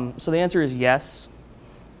 And so the answer is yes.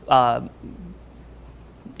 Yeah.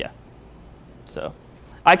 So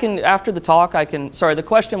I can, after the talk, sorry, the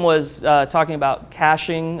question was talking about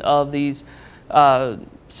caching of these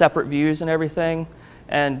separate views and everything.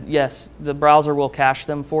 And yes, the browser will cache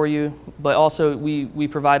them for you. But also we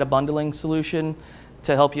provide a bundling solution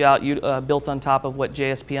to help you out, built on top of what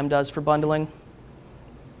JSPM does for bundling.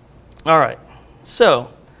 All right, so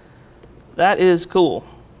that is cool.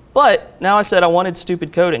 But now I said I wanted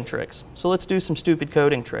stupid coding tricks. So let's do some stupid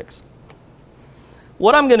coding tricks.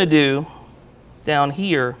 What I'm going to do down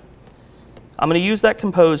here, I'm going to use that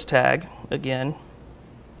compose tag again.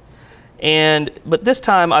 But this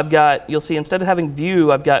time I've got, you'll see instead of having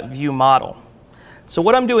view, I've got view model. So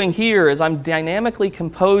what I'm doing here is I'm dynamically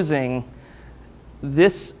composing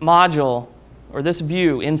this module or this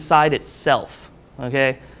view inside itself,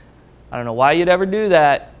 okay? I don't know why you'd ever do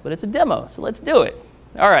that, but it's a demo, so let's do it.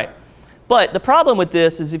 All right, but the problem with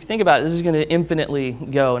this is if you think about it, this is going to infinitely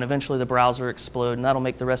go and eventually the browser explode and that'll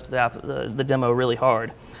make the rest of the app, the demo really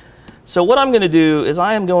hard. So what I'm going to do is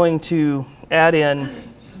I am going to add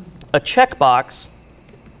in a checkbox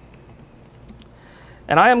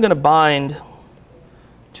and I am going to bind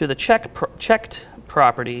to the checked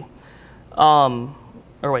property.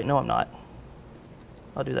 Or wait, no, I'm not.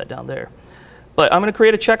 I'll do that down there. But I'm going to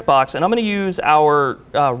create a checkbox, and I'm going to use our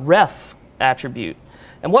ref attribute.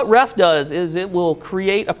 And what ref does is it will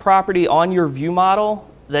create a property on your view model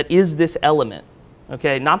that is this element.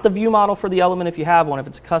 Okay, not the view model for the element if you have one, if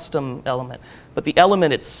it's a custom element, but the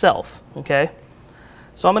element itself. Okay.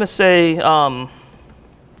 So I'm going to say, I'm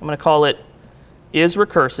going to call it is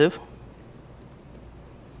recursive.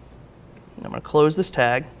 I'm going to close this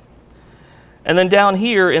tag. And then down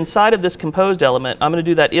here, inside of this composed element, I'm going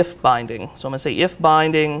to do that if binding. So I'm going to say if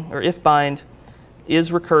binding, or if bind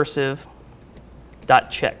is recursive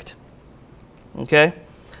dot checked. Okay?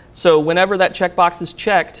 So whenever that checkbox is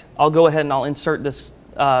checked, I'll go ahead and I'll insert this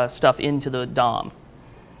stuff into the DOM.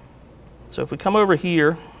 So if we come over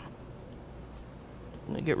here,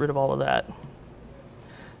 I'm going to get rid of all of that.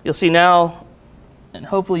 You'll see now, and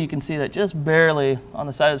hopefully you can see that just barely on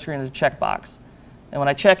the side of the screen there's a checkbox. And when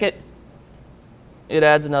I check it, it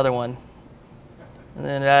adds another one. And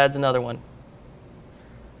then it adds another one.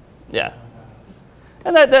 Yeah.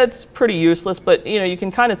 And that's pretty useless, but you can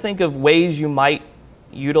kind of think of ways you might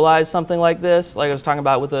utilize something like this, like I was talking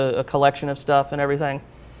about with a collection of stuff and everything.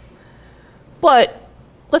 But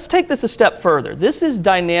let's take this a step further. This is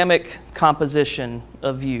dynamic composition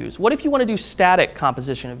of views. What if you want to do static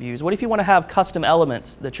composition of views? What if you want to have custom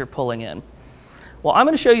elements that you're pulling in? Well, I'm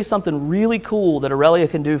going to show you something really cool that Aurelia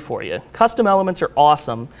can do for you. Custom elements are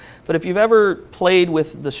awesome, but if you've ever played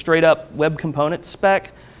with the straight-up web component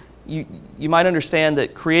spec, you might understand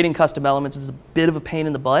that creating custom elements is a bit of a pain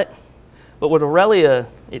in the butt, but with Aurelia,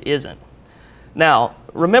 it isn't. Now,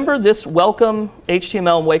 remember this welcome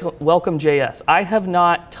HTML and welcome JS. I have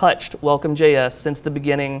not touched welcome JS since the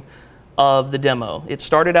beginning of the demo. It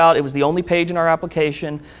started out, it was the only page in our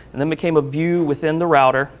application, and then became a view within the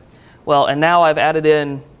router. Well, and now I've added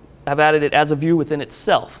it as a view within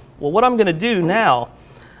itself. Well, what I'm going to do now,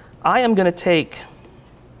 I'm going to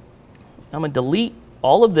delete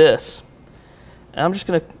all of this, and I'm just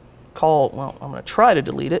going to I'm going to try to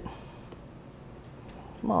delete it.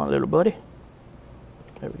 Come on, little buddy.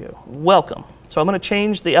 There we go. Welcome. So I'm going to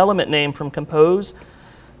change the element name from compose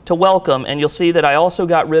to welcome, and you'll see that I also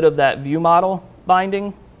got rid of that view model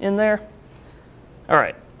binding in there. All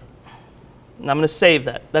right. And I'm going to save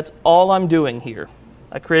that. That's all I'm doing here.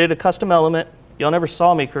 I created a custom element. Y'all never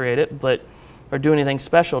saw me create it, or do anything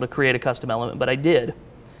special to create a custom element, but I did.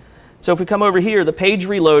 So if we come over here, the page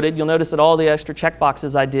reloaded, you'll notice that all the extra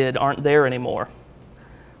checkboxes I did aren't there anymore.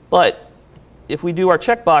 But if we do our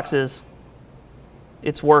checkboxes,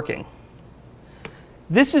 it's working.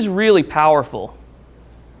 This is really powerful.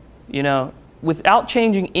 You know, without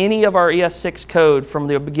changing any of our ES6 code from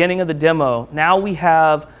the beginning of the demo, now we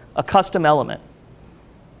have a custom element.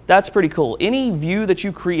 That's pretty cool. Any view that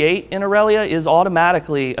you create in Aurelia is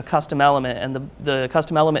automatically a custom element, and the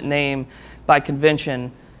custom element name by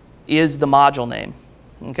convention is the module name.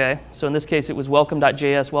 Okay? So in this case, it was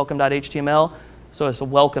welcome.js, welcome.html. So it's a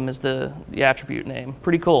welcome is the attribute name.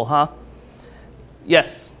 Pretty cool, huh?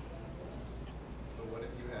 Yes? So what if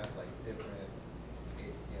you have like different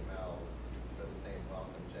HTMLs for the same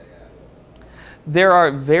welcome.js? There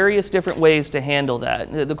are various different ways to handle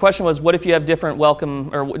that. The question was, what if you have different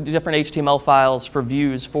welcome or different HTML files for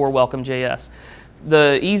views for welcome.js?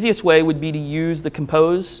 The easiest way would be to use the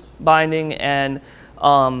compose binding and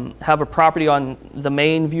have a property on the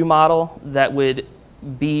main view model that would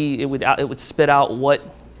it would spit out what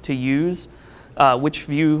to use, which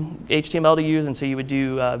view HTML to use, and so you would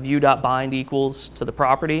do view.bind equals to the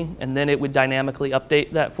property, and then it would dynamically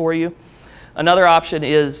update that for you. Another option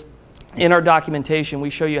is in our documentation, we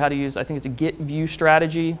show you how to use, I think it's a get view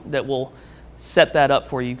strategy that will set that up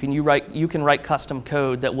for you. You can write custom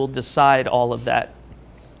code that will decide all of that.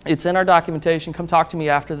 It's in our documentation. Come talk to me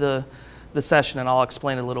after the session and I'll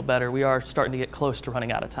explain it a little better. We are starting to get close to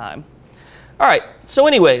running out of time. All right, so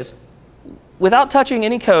anyways, without touching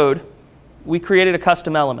any code, we created a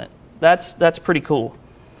custom element. That's pretty cool.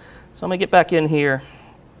 So I'm going to get back in here.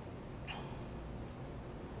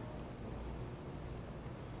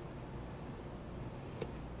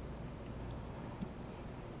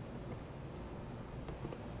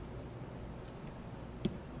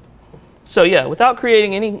 So yeah, without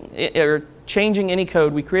creating any or changing any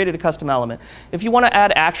code, we created a custom element. If you want to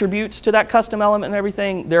add attributes to that custom element and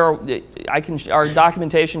everything, our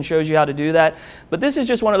documentation shows you how to do that. But this is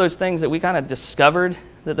just one of those things that we kind of discovered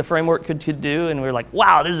that the framework could do, and we were like,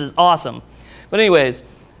 wow, this is awesome. But anyways,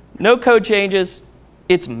 no code changes.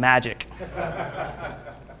 It's magic.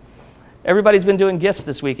 Everybody's been doing GIFs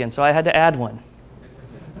this weekend, so I had to add one.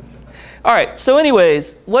 All right, so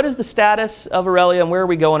anyways, what is the status of Aurelia and where are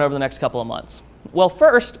we going over the next couple of months? Well,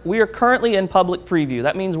 first, we are currently in public preview.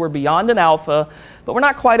 That means we're beyond an alpha, but we're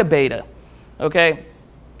not quite a beta, okay?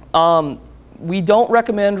 We don't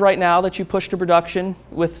recommend right now that you push to production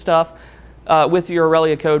with stuff, with your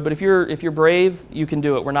Aurelia code, but if you're brave, you can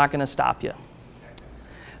do it. We're not gonna stop you.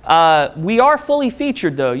 We are fully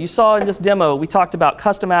featured though. You saw in this demo, we talked about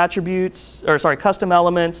custom attributes, custom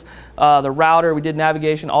elements, the router, we did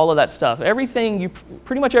navigation, all of that stuff.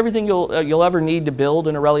 Pretty much everything you'll ever need to build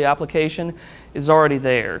an Aurelia application is already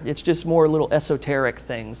there. It's just more little esoteric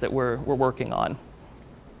things that we're working on.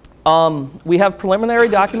 We have preliminary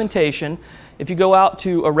documentation. If you go out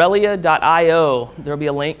to aurelia.io, there'll be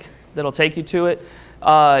a link that'll take you to it.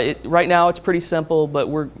 Right now it's pretty simple, but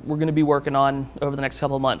we're going to be working on over the next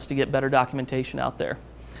couple of months to get better documentation out there.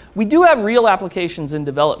 We do have real applications in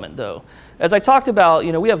development though. As I talked about,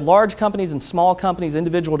 we have large companies and small companies,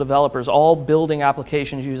 individual developers, all building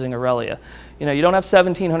applications using Aurelia. You don't have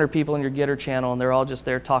 1,700 people in your Gitter channel and they're all just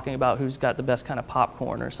there talking about who's got the best kind of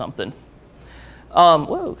popcorn or something.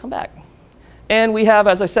 Whoa, come back. And we have,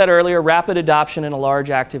 as I said earlier, rapid adoption in a large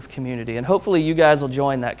active community, and hopefully you guys will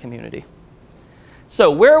join that community.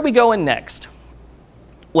 So where are we going next?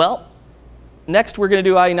 Well, next we're going to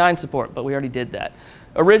do IE9 support, but we already did that.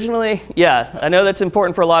 Originally, yeah, I know that's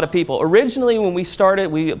important for a lot of people. Originally, when we started,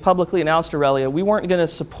 we publicly announced Aurelia, we weren't going to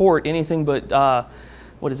support anything but,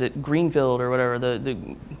 what is it, Greenfield or whatever,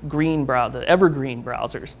 the evergreen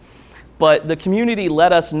browsers. But the community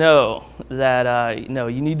let us know that, no,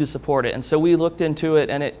 you need to support it. And so we looked into it,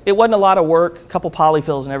 and it wasn't a lot of work, a couple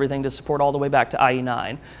polyfills and everything to support all the way back to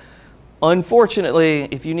IE9. Unfortunately,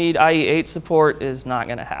 if you need IE8 support, it's not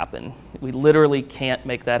going to happen. We literally can't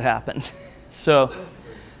make that happen. So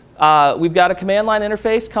we've got a command line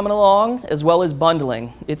interface coming along, as well as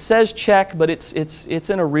bundling. It says check, but it's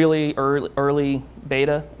in a really early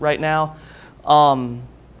beta right now.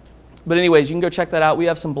 But anyways, you can go check that out. We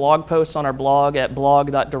have some blog posts on our blog at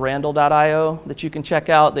blog.durandal.io that you can check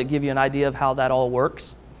out that give you an idea of how that all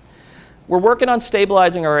works. We're working on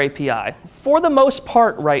stabilizing our API. For the most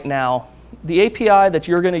part right now, the API that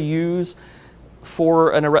you're going to use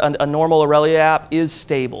for a normal Aurelia app is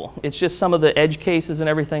stable. It's just some of the edge cases and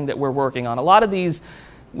everything that we're working on. A lot of these,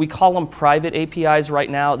 we call them private APIs right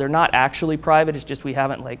now. They're not actually private. It's just we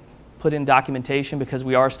haven't put in documentation because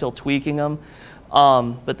we are still tweaking them.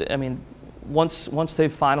 I mean, once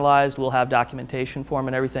they've finalized, we'll have documentation for them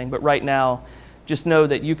and everything. But right now, just know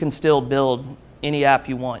that you can still build any app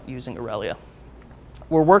you want using Aurelia.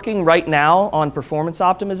 We're working right now on performance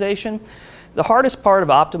optimization. The hardest part of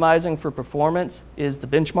optimizing for performance is the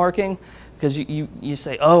benchmarking, because you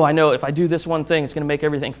say, oh, I know if I do this one thing, it's going to make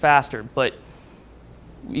everything faster. But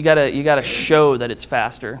you gotta show that it's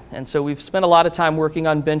faster. And so we've spent a lot of time working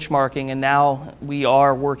on benchmarking, and now we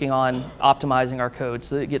are working on optimizing our code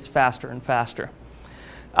so that it gets faster and faster.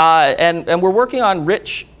 And we're working on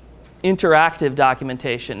rich interactive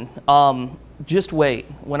documentation. Just wait.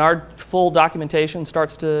 When our full documentation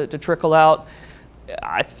starts to trickle out,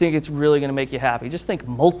 I think it's really going to make you happy. Just think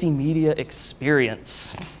multimedia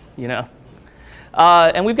experience, you know.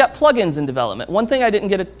 And we've got plugins in development. One thing I didn't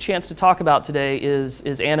get a chance to talk about today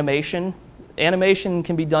is animation. Animation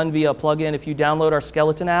can be done via a plugin. If you download our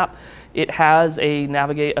Skeleton app, it has an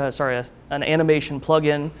animation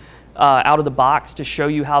plugin out of the box to show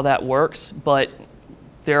you how that works. But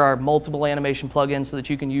there are multiple animation plugins so that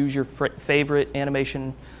you can use your favorite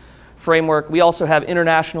animation framework. We also have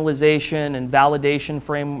internationalization and validation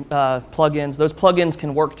plugins. Those plugins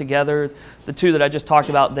can work together. The two that I just talked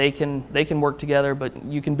about, they can work together, but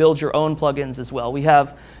you can build your own plugins as well. We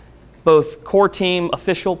have both core team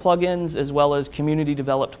official plugins as well as community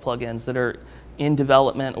developed plugins that are in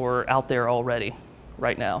development or out there already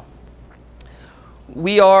right now.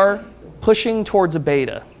 We are pushing towards a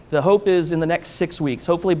beta. The hope is in the next 6 weeks,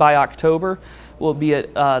 hopefully by October, we'll be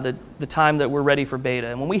at the time that we're ready for beta.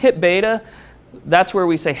 And when we hit beta, that's where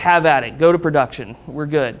we say, have at it, go to production. We're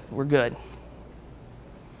good, we're good.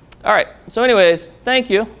 All right, so anyways, thank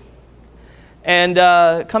you. And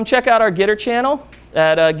come check out our Gitter channel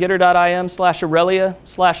at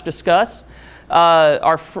gitter.im/Aurelia/discuss.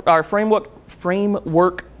 Our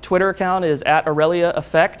framework Twitter account is at Aurelia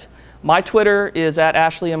Effect. My Twitter is at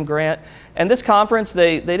Ashley M. Grant. And this conference,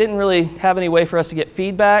 they didn't really have any way for us to get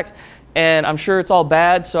feedback. And I'm sure it's all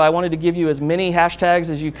bad, so I wanted to give you as many hashtags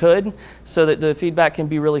as you could so that the feedback can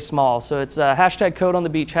be really small. So it's hashtag code on the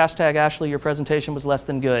beach, hashtag Ashley, your presentation was less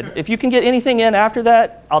than good. If you can get anything in after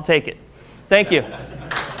that, I'll take it. Thank you.